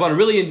Isser D'Rabbanan.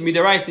 Really, in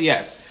Midaraisa,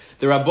 yes.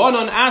 The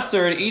Rabbanon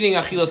Aser eating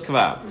Achilas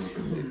Kva.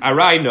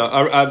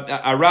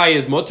 Arai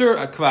is motor,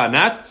 Kva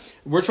not.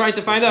 We're trying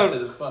to find out.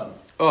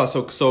 Oh,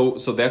 so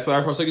that's what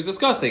our Pasuk is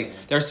discussing.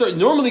 There are certain,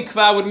 normally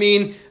Kva would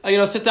mean,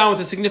 sit down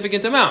with a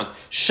significant amount.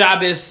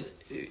 Shabbos,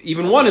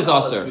 even one is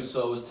Aser. We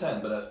saw was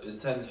 10, but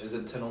is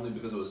it 10 only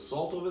because it was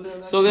salt over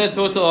there? So you have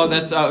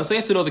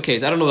to know the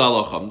case. I don't know the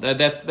halacha.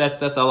 That's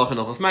halacha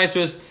Hilchos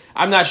Maasros.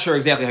 I'm not sure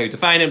exactly how you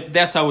define it.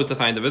 That's how it's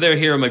defined over there.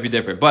 Here it might be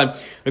different.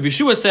 But Rabbi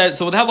Yeshua said,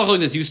 so with halacha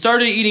like this, you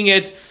started eating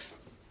it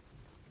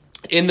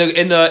in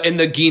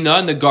the gina,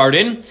 in the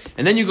garden,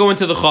 and then you go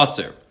into the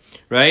chotzer.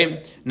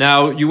 Right?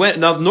 Now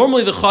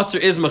normally the chotzer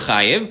is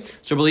mechayev.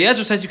 So Rabbi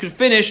Eliezer says you can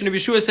finish, and Rabbi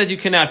Yeshua says you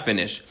cannot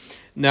finish.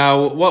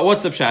 Now,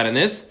 what's the pshat in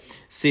this?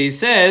 So he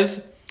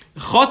says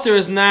chotzer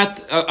is not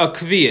a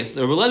kvius.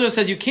 Rabbi Eliezer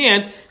says you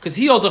can't because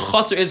he holds a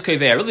chotzer is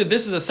kaveh. Really,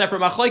 this is a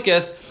separate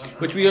machlokes,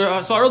 which we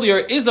saw earlier.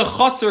 Is a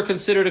chotzer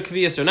considered a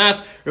kvias or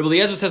not? Rabbi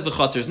Eliezer says the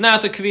chotzer is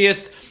not a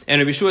kvias, and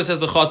Rabbi Yeshua says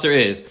the chotzer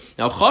is.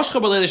 Now,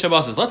 choshcha b'leil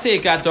Shabbos. Let's say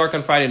it got dark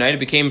on Friday night, it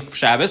became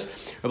Shabbos.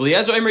 Rabbi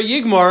Eliezer Omer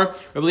Yigmar.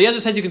 Rabbi Eliezer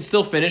says you can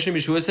still finish, and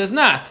Rabbi Yeshua says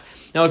not.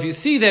 Now, if you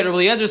see that Rabbi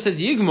Eliezer says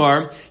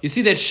Yigmar, you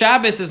see that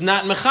Shabbos is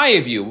not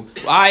mechayev you.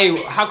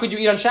 How could you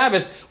eat on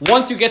Shabbos?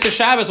 Once you get to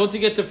Shabbos, once you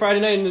get to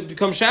Friday night and it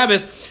becomes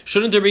Shabbos,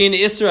 shouldn't there be an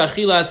Isra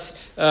achilas,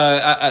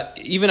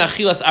 even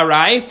achilas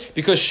arai?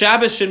 Because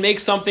Shabbos should make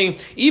something,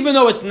 even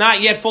though it's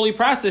not yet fully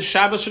processed,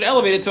 Shabbos should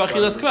elevate it to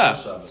achilas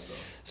kva.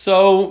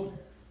 So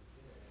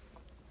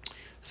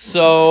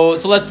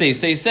let's see.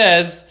 So he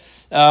says.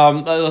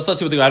 Let's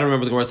see what the I don't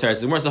remember the Gemara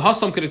says. The Gemara says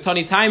Hasam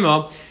Kedektani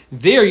Taima.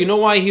 There, you know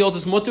why he holds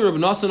his mutter of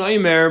Nasan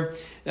Aimer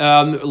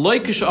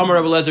Loikish Amar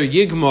Rabbi Eliezer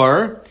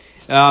Yigmar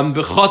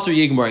B'Chatzer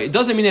Yigmar. It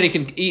doesn't mean that he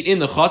can eat in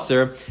the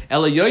Chatzer.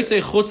 Ela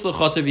Yoytzei Chutz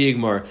LeChatzer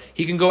Yigmar.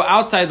 He can go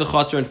outside the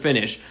Chatzer and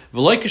finish.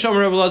 V'Loikish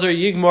Amar Rabbi Eliezer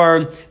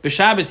Yigmar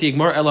B'Shabbos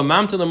Yigmar Ela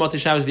Mamten LeMati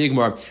Shabbos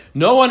Yigmar.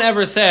 No one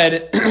ever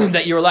said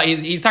that you're allowed.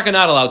 He's not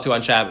allowed to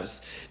on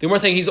Shabbos. The Gemara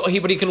saying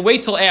but he can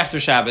wait till after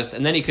Shabbos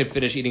and then he could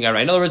finish eating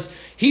outright. In other words,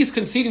 he's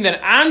conceding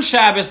that on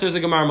Shabbos there's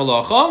a Gemar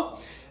Malacha.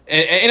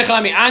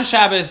 On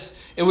Shabbos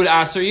it would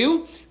answer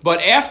you,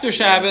 but after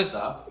Shabbos,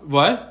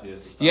 what?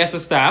 He has to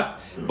stop.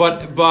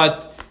 But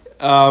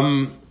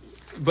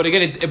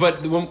again,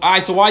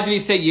 so why did he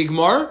say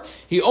Yigmar?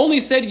 He only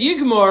said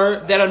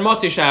Yigmar that on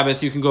Motzei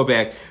Shabbos you can go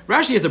back.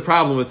 Rashi has a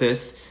problem with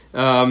this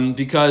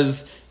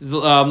because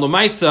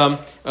L'maisa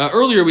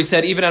earlier we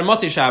said even on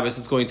Motzei Shabbos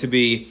it's going to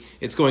be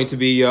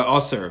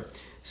Aser.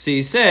 So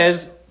he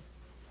says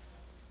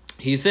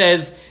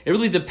it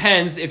really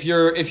depends if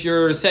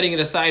you're setting it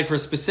aside for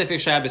specific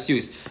Shabbos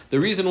use. The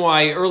reason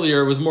why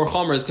earlier it was more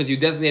chomer is because you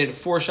designated it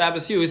for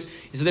Shabbos use,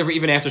 so therefore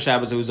even after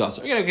Shabbos it was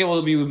also. Okay,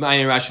 we'll be with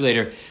mine and Rashi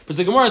later. But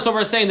the Gemara is so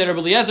far saying that Rabbi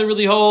Eliezer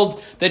really holds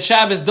that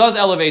Shabbos does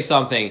elevate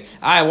something.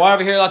 Why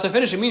over here allowed to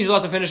finish? It means you're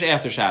allowed to finish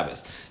after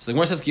Shabbos. So the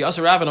Gemara says, Ki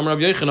Aser Rav and Amar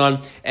Rabbi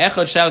Yochanan,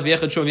 Echad Shabbos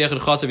v'Echad Shuv v'Echad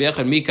Chatzer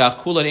v'Echad Mikach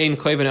Kulan Ein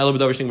Koven Ela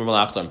B'Davar Shning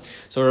B'Malachtam.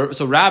 So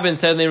Rabban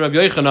said in Rabbi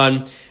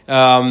Yochanan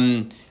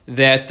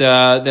that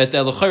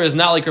L'chayr is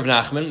not like Rav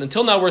Nachman.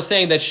 Until now, we're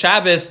saying that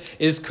Shabbos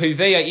is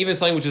koveya, even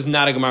something which is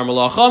not a Gemar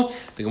Malacha.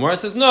 The Gemara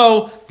says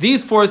no.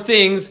 These four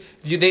things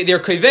they're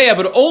koveya,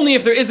 but only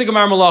if there is a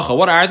Gemar Malacha.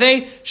 What are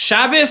they?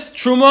 Shabbos,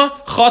 Truma,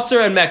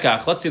 Chotzer, and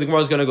Mekach. Let's see. The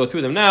Gemara is going to go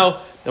through them now.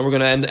 Then we're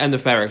going to end the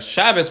parak.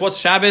 Shabbos. What's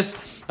Shabbos?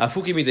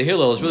 Fuki mi the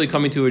Hillel is really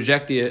coming to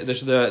reject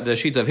the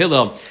sheet of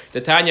Hillel. The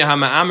Tanya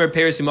Hama'amer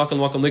Peris Yimakam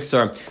Wakam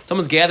Liksar.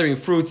 Someone's gathering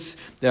fruits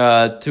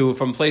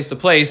from place to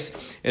place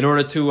in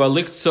order to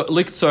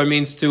Liksar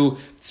means to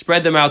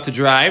spread them out to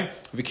dry.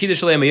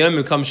 V'kidush le'em hayom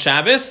becomes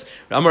Shabbos.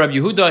 Amar Rabbi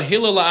Yehuda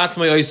Hillel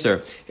la'atzmai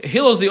oyser.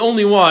 Hillel is the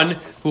only one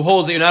who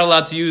holds that you're not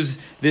allowed to use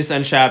this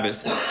on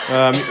Shabbos.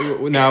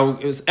 Now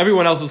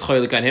everyone else is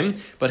cholik on him,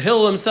 but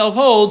Hillel himself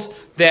holds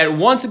that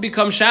once it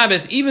becomes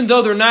Shabbos, even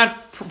though they're not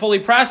fully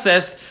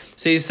processed.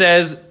 So he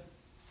says,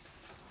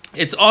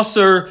 it's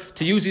also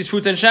to use these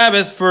fruits on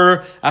Shabbos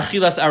for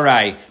achilas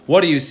arai.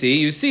 What do you see?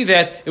 You see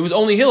that it was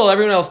only Hillel,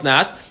 everyone else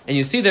not. And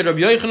you see that Rabbi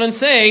Yochanan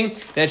saying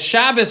that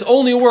Shabbos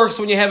only works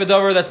when you have a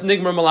davar that's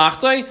nigmar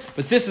malachtoi,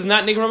 but this is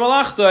not nigmar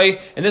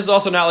malachtoi, and this is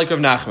also not like Rav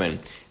Nachman.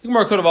 The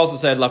Gemara could have also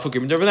said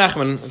lafukim Rav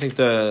Nachman. I think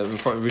the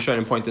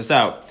Rishonim point this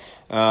out.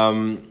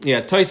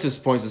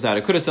 Tosis points this out.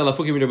 It could have said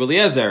lafukim Rav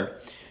Eliezer.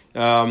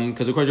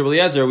 Because according to Rabbi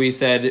Eliezer, we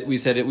said Rav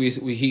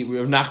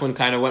Nachman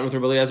kind of went with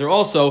Rabbi Eliezer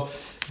also,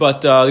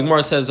 but the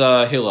Gemara says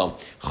Hillel.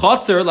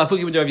 Chotzer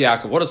lafuki b'Rav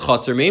Yaakov. What does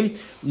Chotzer mean?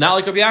 Not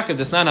like Rabbi Yaakov.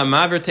 That's not a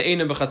maver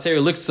te'enim b'chatzer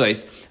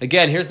liktsois.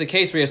 Again, here's the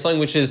case where you have something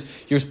which is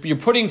you're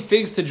putting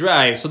figs to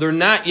dry, so they're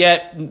not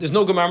yet. There's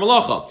no gemar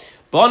malacha.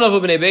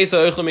 Ba'anavu b'nei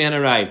Beitzah oichlem mihan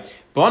arai.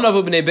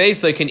 Ba'anavu b'nei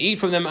Beitzah can eat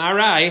from them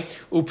arai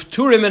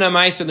upturim in a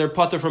meiser and they're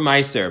putter from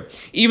meiser.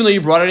 Even though you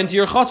brought it into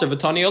your chotzer,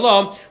 v'tani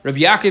Allah, Rabbi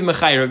Yaakov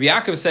mechayev. Rabbi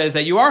Yaakov says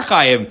that you are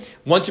chayev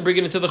once you bring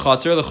it into the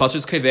chotzer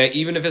is kaveh,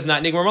 even if it's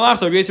not nigmar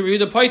malachta. Rabbi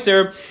Yehuda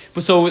poiter.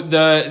 So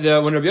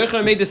when Rabbi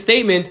Yochanan made the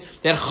statement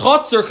that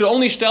chotzer could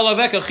only shtel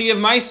avek a chayev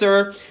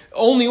meiser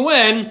only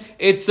when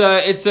it's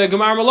a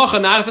gemar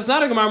malacha, not if it's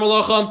not a gemar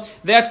malacha.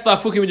 That's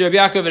lafukim with Rabbi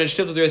Yaakov and it's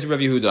shtil to the rest of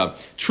Rabbi Yehuda.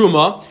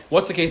 Truma.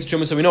 What's the case of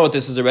truma? So we know what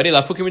this is already.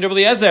 Lafukim with Rabbi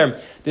Eliezer.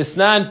 This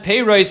nan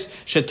peiros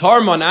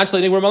shetarman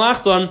actually nigmar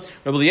malachton.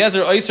 Rabbi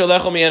Eliezer oiser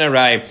lechol mi'en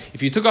arai.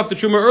 If you took off the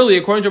truma early,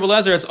 according to Rabbi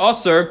Eliezer, it's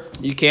aser.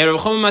 You can't have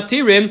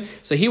matirim.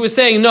 So he was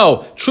saying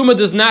no. Truma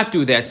does not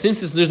do that. Since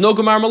there's no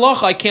gemar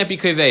malacha, I can't be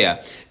kaveya.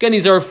 Again,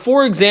 these are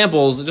 4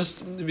 examples. Just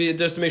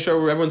to make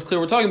sure everyone's clear,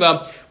 what we're talking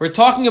about. We're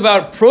talking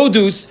about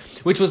produce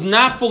which was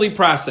not fully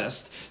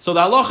processed. So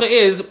the halacha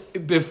is,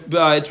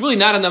 it's really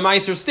not on the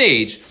meiser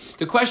stage.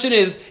 The question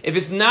is, if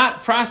it's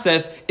not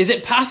processed, is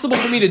it possible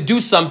for me to do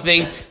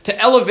something to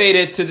elevate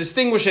it, to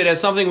distinguish it as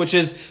something which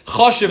is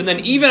choshev, and then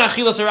even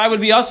achilas arai would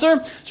be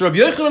aser? So Rabbi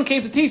Yochanan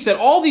came to teach that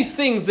all these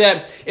things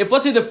that, if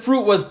let's say the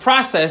fruit was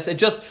processed, it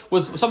just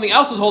was something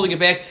else was holding it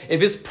back.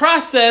 If it's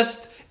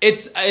processed,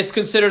 it's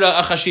considered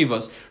a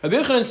chashivas. Rabbi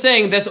Yochanan is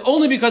saying that's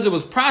only because it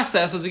was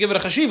processed does it give it a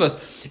chashivas.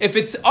 If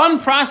it's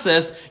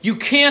unprocessed, you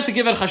can't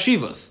give it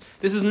chashivas.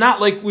 This is not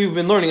like we've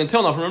been learning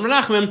until now from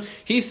Rabbi Nachman.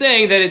 He's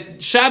saying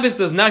that Shabbos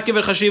does not give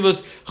it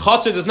chashivas,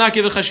 Chatzar does not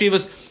give it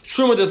chashivas,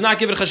 Truma does not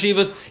give it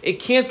chashivas. It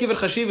can't give it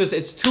chashivas.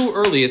 It's too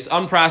early. It's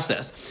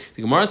unprocessed.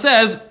 The Gemara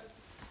says,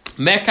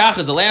 Mekach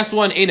is the last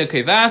one, Eina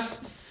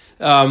Kevas.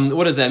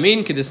 What does that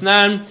mean?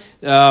 Kedisnan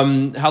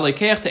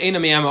halekech te'ena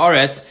mi'am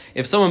aretz.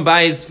 If someone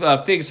buys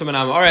figs from an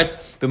am aretz,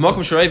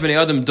 b'mokum shorayv b'nei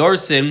adam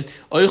dorsin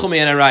oichel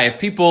mi'an arai. If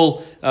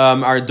people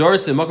are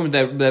dorsin, mokum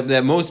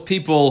that most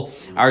people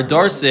are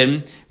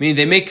dorsin, meaning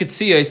they make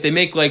katsiyos, they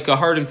make like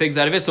hardened figs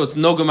out of it, so it's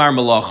no gemar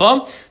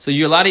malacha. So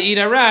you're allowed to eat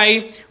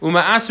arai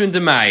uma asrin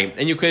demai,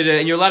 and you could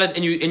and you're allowed to,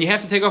 and you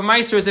have to take off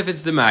meiser if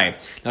it's demai.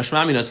 Now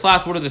shma mina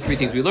tlas. What are the three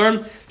things we learn?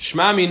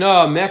 Shma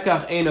mina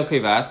mekach eino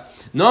kevas.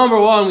 Number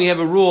one, we have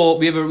a rule.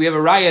 We have a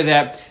raya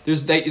that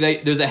there's a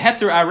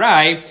heter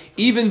arai,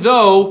 even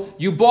though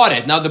you bought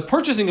it. Now, the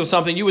purchasing of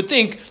something you would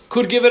think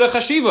could give it a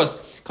chashivas.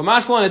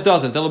 Kamash one, it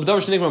doesn't. It has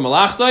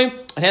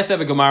to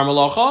have a gemar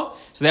malacha.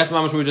 So that's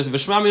mamash we just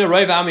v'shmamina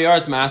roiv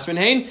amiyarz masrin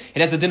hein.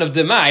 It has a din of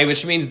demai,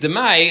 which means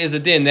demai is a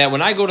din that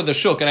when I go to the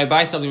shuk and I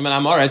buy something from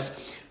an amaretz,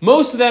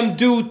 most of them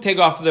do take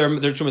off their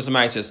trumas and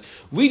meises.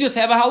 We just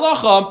have a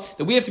halacha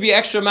that we have to be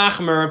extra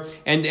machmer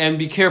and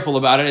be careful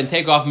about it and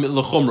take off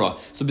l'chumra.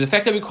 So the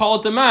fact that we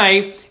call it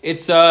demai,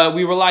 it's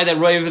we rely that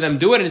roiv of them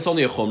do it and it's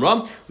only a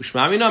chumra.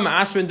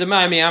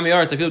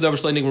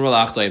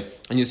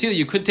 And you see that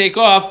you could take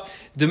off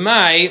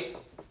demai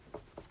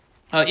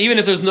even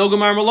if there's no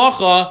gemar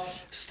malacha.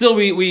 Still,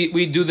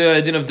 we do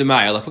the din of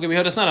demai.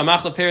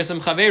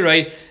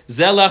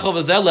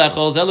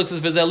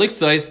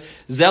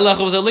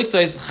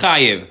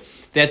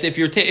 That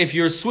if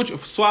you're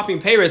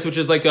swapping peiros, which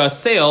is like a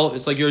sale,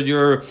 it's like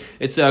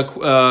it's a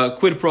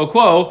quid pro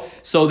quo.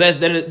 So that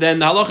then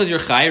the halach is your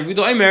chayiv.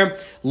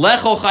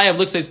 Lechol chayiv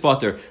liksais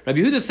potter. Rabbi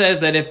Yehuda says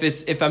that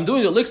if I'm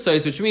doing the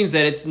liksais, which means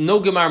that it's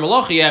no gemar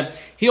malacha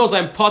yet, he holds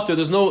I'm potter.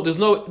 There's no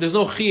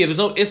chayiv. There's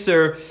no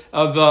iser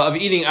of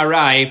eating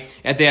arai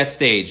at that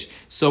stage.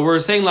 So we're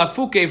saying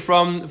lafuke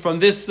from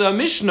this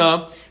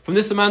Mishnah, from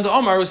this Amanda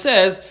Omar, who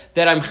says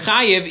that I'm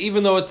chayiv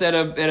even though it's at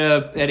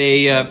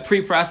a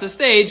pre-processed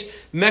stage.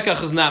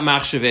 Mekach is not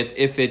machshavit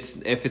if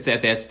it's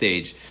at that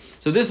stage.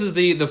 So this is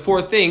the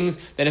four things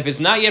that if it's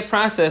not yet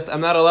processed,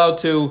 I'm not allowed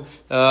to.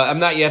 I'm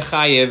not yet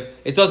chayiv.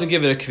 It doesn't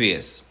give it a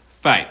kviyas.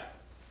 Fine.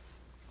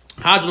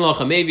 Hadron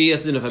lacha maybe.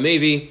 That's enough.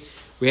 Maybe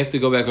we have to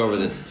go back over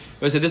this.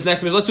 So this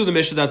next Mishnah, let's do the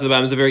Mishnah down to the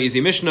bottom. It's a very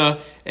easy Mishnah,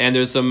 and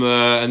there's some,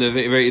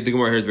 the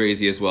Gemara here is very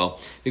easy as well.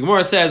 The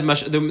Gemara says,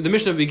 the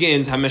Mishnah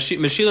begins,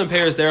 Mashilim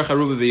Peres Derech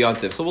Haruba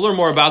B'Yantiv. So we'll learn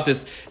more about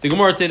this. The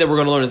Gemara today that we're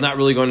going to learn is not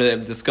really going to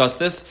discuss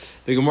this.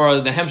 The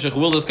Gemara, the Hemshech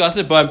will discuss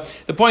it, but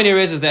the point here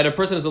is that a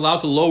person is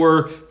allowed to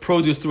lower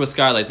produce through a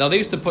skylight. Now, they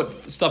used to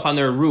put stuff on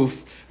their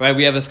roof, right?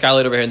 We have a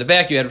skylight over here in the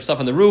back, you have stuff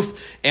on the roof,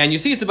 and you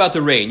see it's about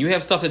to rain. You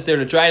have stuff that's there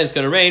to dry and it's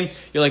going to rain.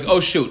 You're like, oh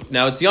shoot,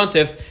 now it's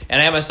Yantif,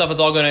 and I have my stuff,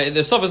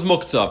 the stuff is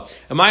Muktzah.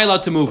 Am I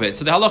allowed to move it?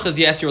 So the halach is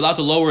yes, you're allowed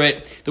to lower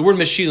it. The word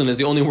meshilin is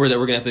the only word that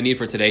we're going to have to need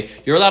for today.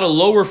 You're allowed to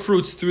lower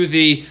fruits through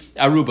the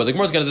aruba. The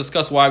Gemara is going to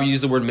discuss why we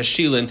use the word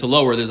meshilin to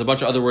lower. There's a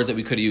bunch of other words that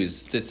we could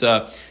use. It's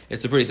a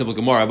pretty simple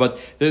Gemara.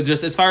 But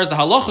just as far as the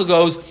halacha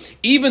goes,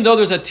 even though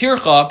there's a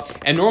tircha,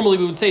 and normally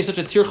we would say such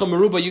a tircha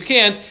meruba, you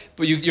can't,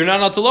 but you're not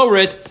allowed to lower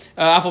it.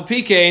 Afal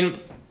pikein.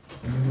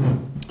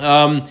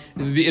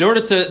 In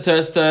order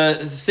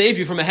to save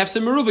you from a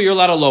hefsed meruba, you're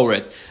allowed to lower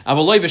it.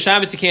 Avaloi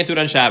b'Shabbos, you can't do it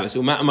on Shabbos.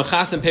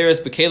 Umachas and peres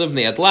b'kelev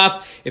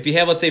ne'atlaf. If you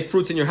have, let's say,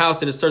 fruits in your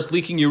house and it starts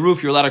leaking your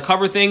roof, you're allowed to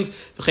cover things.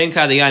 V'chein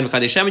kadeyayin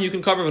v'chadeshem, you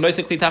can cover.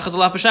 V'noisen kli tachas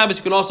alaf b'Shabbos.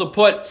 You can also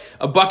put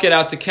a bucket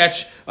out to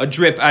catch a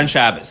drip on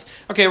Shabbos.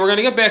 Okay, we're going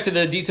to get back to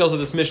the details of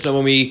this Mishnah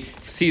when we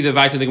see the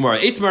Vayta of the Gemara.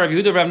 Eitmar Rav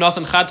Yehuda Rav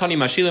Nasan chad tani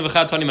mashilin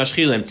v'chad tani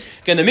mashchilin.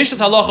 Again, the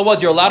Mishnah's halacha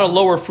was you're allowed to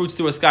lower fruits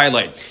through a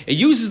skylight. It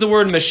uses the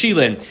word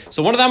mashilin.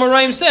 So one of the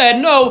Amoraim said,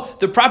 no,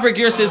 the proper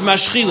gear says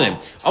mashchilin.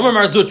 Amar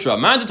Marzutra,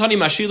 mandatani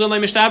mashilin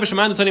le'mishtabish,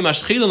 mandatani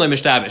mashchilin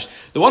le'mishtabish.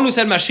 The one who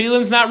said mashilin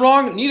is not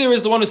wrong, neither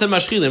is the one who said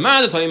mashchilin.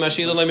 Mandatani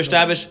mashilin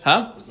le'mishtabish.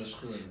 Huh?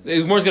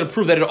 The Gemara is going to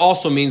prove that it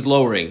also means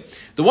lowering.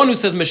 The one who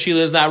says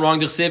mashilin is not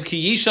wrong. It says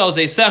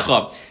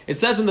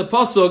in the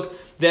pasuk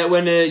that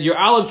when your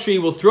olive tree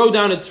will throw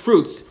down its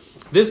fruits.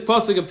 This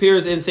pasuk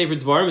appears in Sefer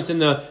Dvarim. It's in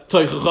the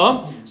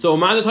Toichacha. So,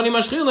 Ma'adatani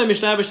mashchil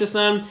le'mishtabish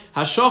tisnan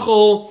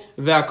hashachol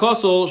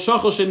ve'akosol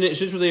shachol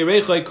shishvul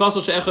yereichai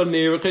kosol she'echad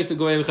me'yereichai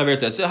s'govei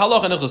v'chaverta. It's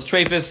halach and echos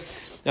treifis,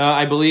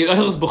 I believe.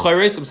 Echos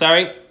b'chayres, I'm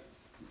sorry.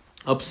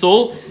 A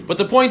psul, but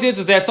the point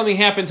is that something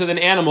happened to an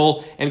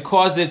animal and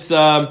caused its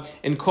something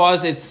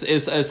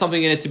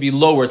in it to be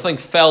lower. Something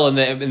fell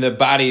in the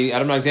body.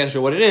 I'm not exactly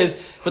sure what it is,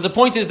 but the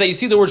point is that you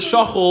see the word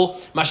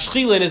shachol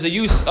mashchilin is a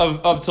use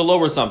of to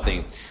lower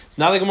something. So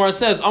now the Gemara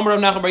says, Amar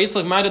Rav Nachman bar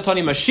Yitzchak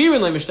Madatani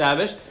Mashirin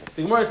le'mishtabish.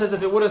 The Gemara says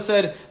if it would have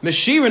said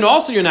Mashirin,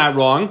 also you're not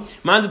wrong.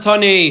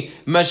 Mandatani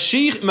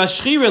Mashirin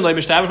le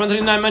Mishtabish,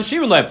 Mandatani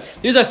Mashirin le.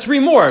 These are three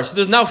more. So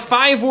there's now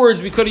 5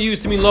 words we could have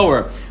used to mean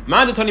lower.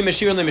 Mandatani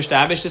Mashirin le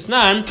Mishtabish. This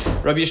nan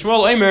Rabbi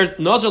Yishmael Omer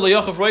Nazar le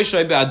Yochav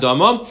Roishay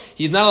be'adama.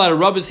 He's not allowed to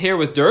rub his hair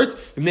with dirt.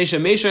 Because a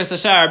Nazar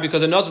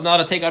is not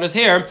allowed to take out his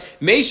hair.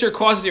 Meisher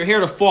causes your hair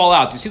to fall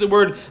out. You see the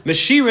word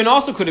Mashirin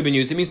also could have been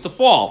used. It means to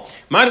fall.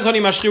 Mandatani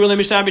Mashirin le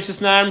Mishtabish.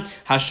 This nan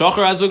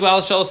Hashachar azug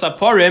al shel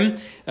saparim.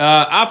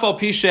 Afal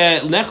pishe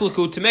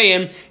nechluku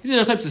tameim. These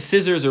are types of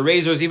scissors or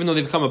razors, even though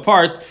they become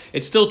apart.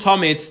 It's still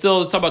tummy. It's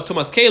talking about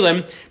tumas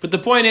kalim. But the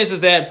point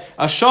is that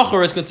a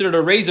shachar is considered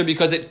a razor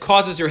because it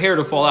causes your hair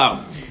to fall out.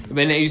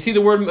 And you see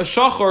the word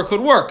shachar could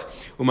work.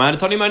 Because it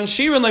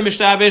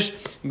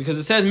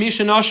says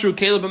mishanashru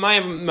kalim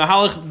b'mayim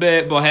mahalach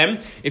bohem.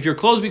 If your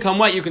clothes become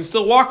wet, you can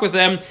still walk with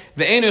them.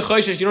 You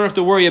don't have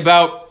to worry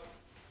about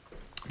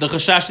the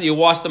chashash that you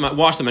wash them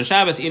on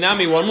Shabbos.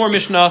 Inami, one more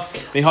Mishnah.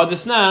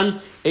 Mehadisnan.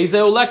 Things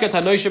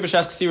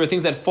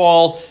that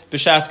fall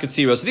b'shas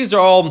katsira. So these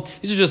are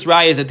just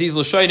rayas that these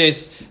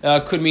lashonis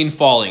could mean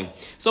falling.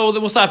 So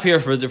we'll stop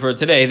here for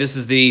today. This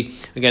is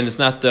it's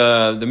not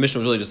the Mishnah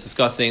was really just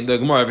discussing, the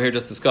Gemara over here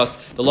just discussed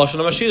the lashon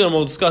HaMashiach, and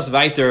we'll discuss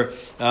weiter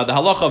the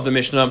halacha of the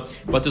Mishnah.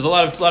 But there's a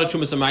lot of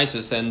trumas and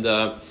maisus, and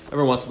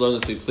everyone wants to learn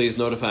this week. Please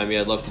notify me.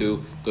 I'd love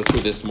to go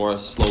through this more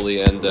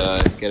slowly and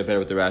get it better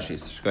with the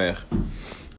Rashis. Shkoyach.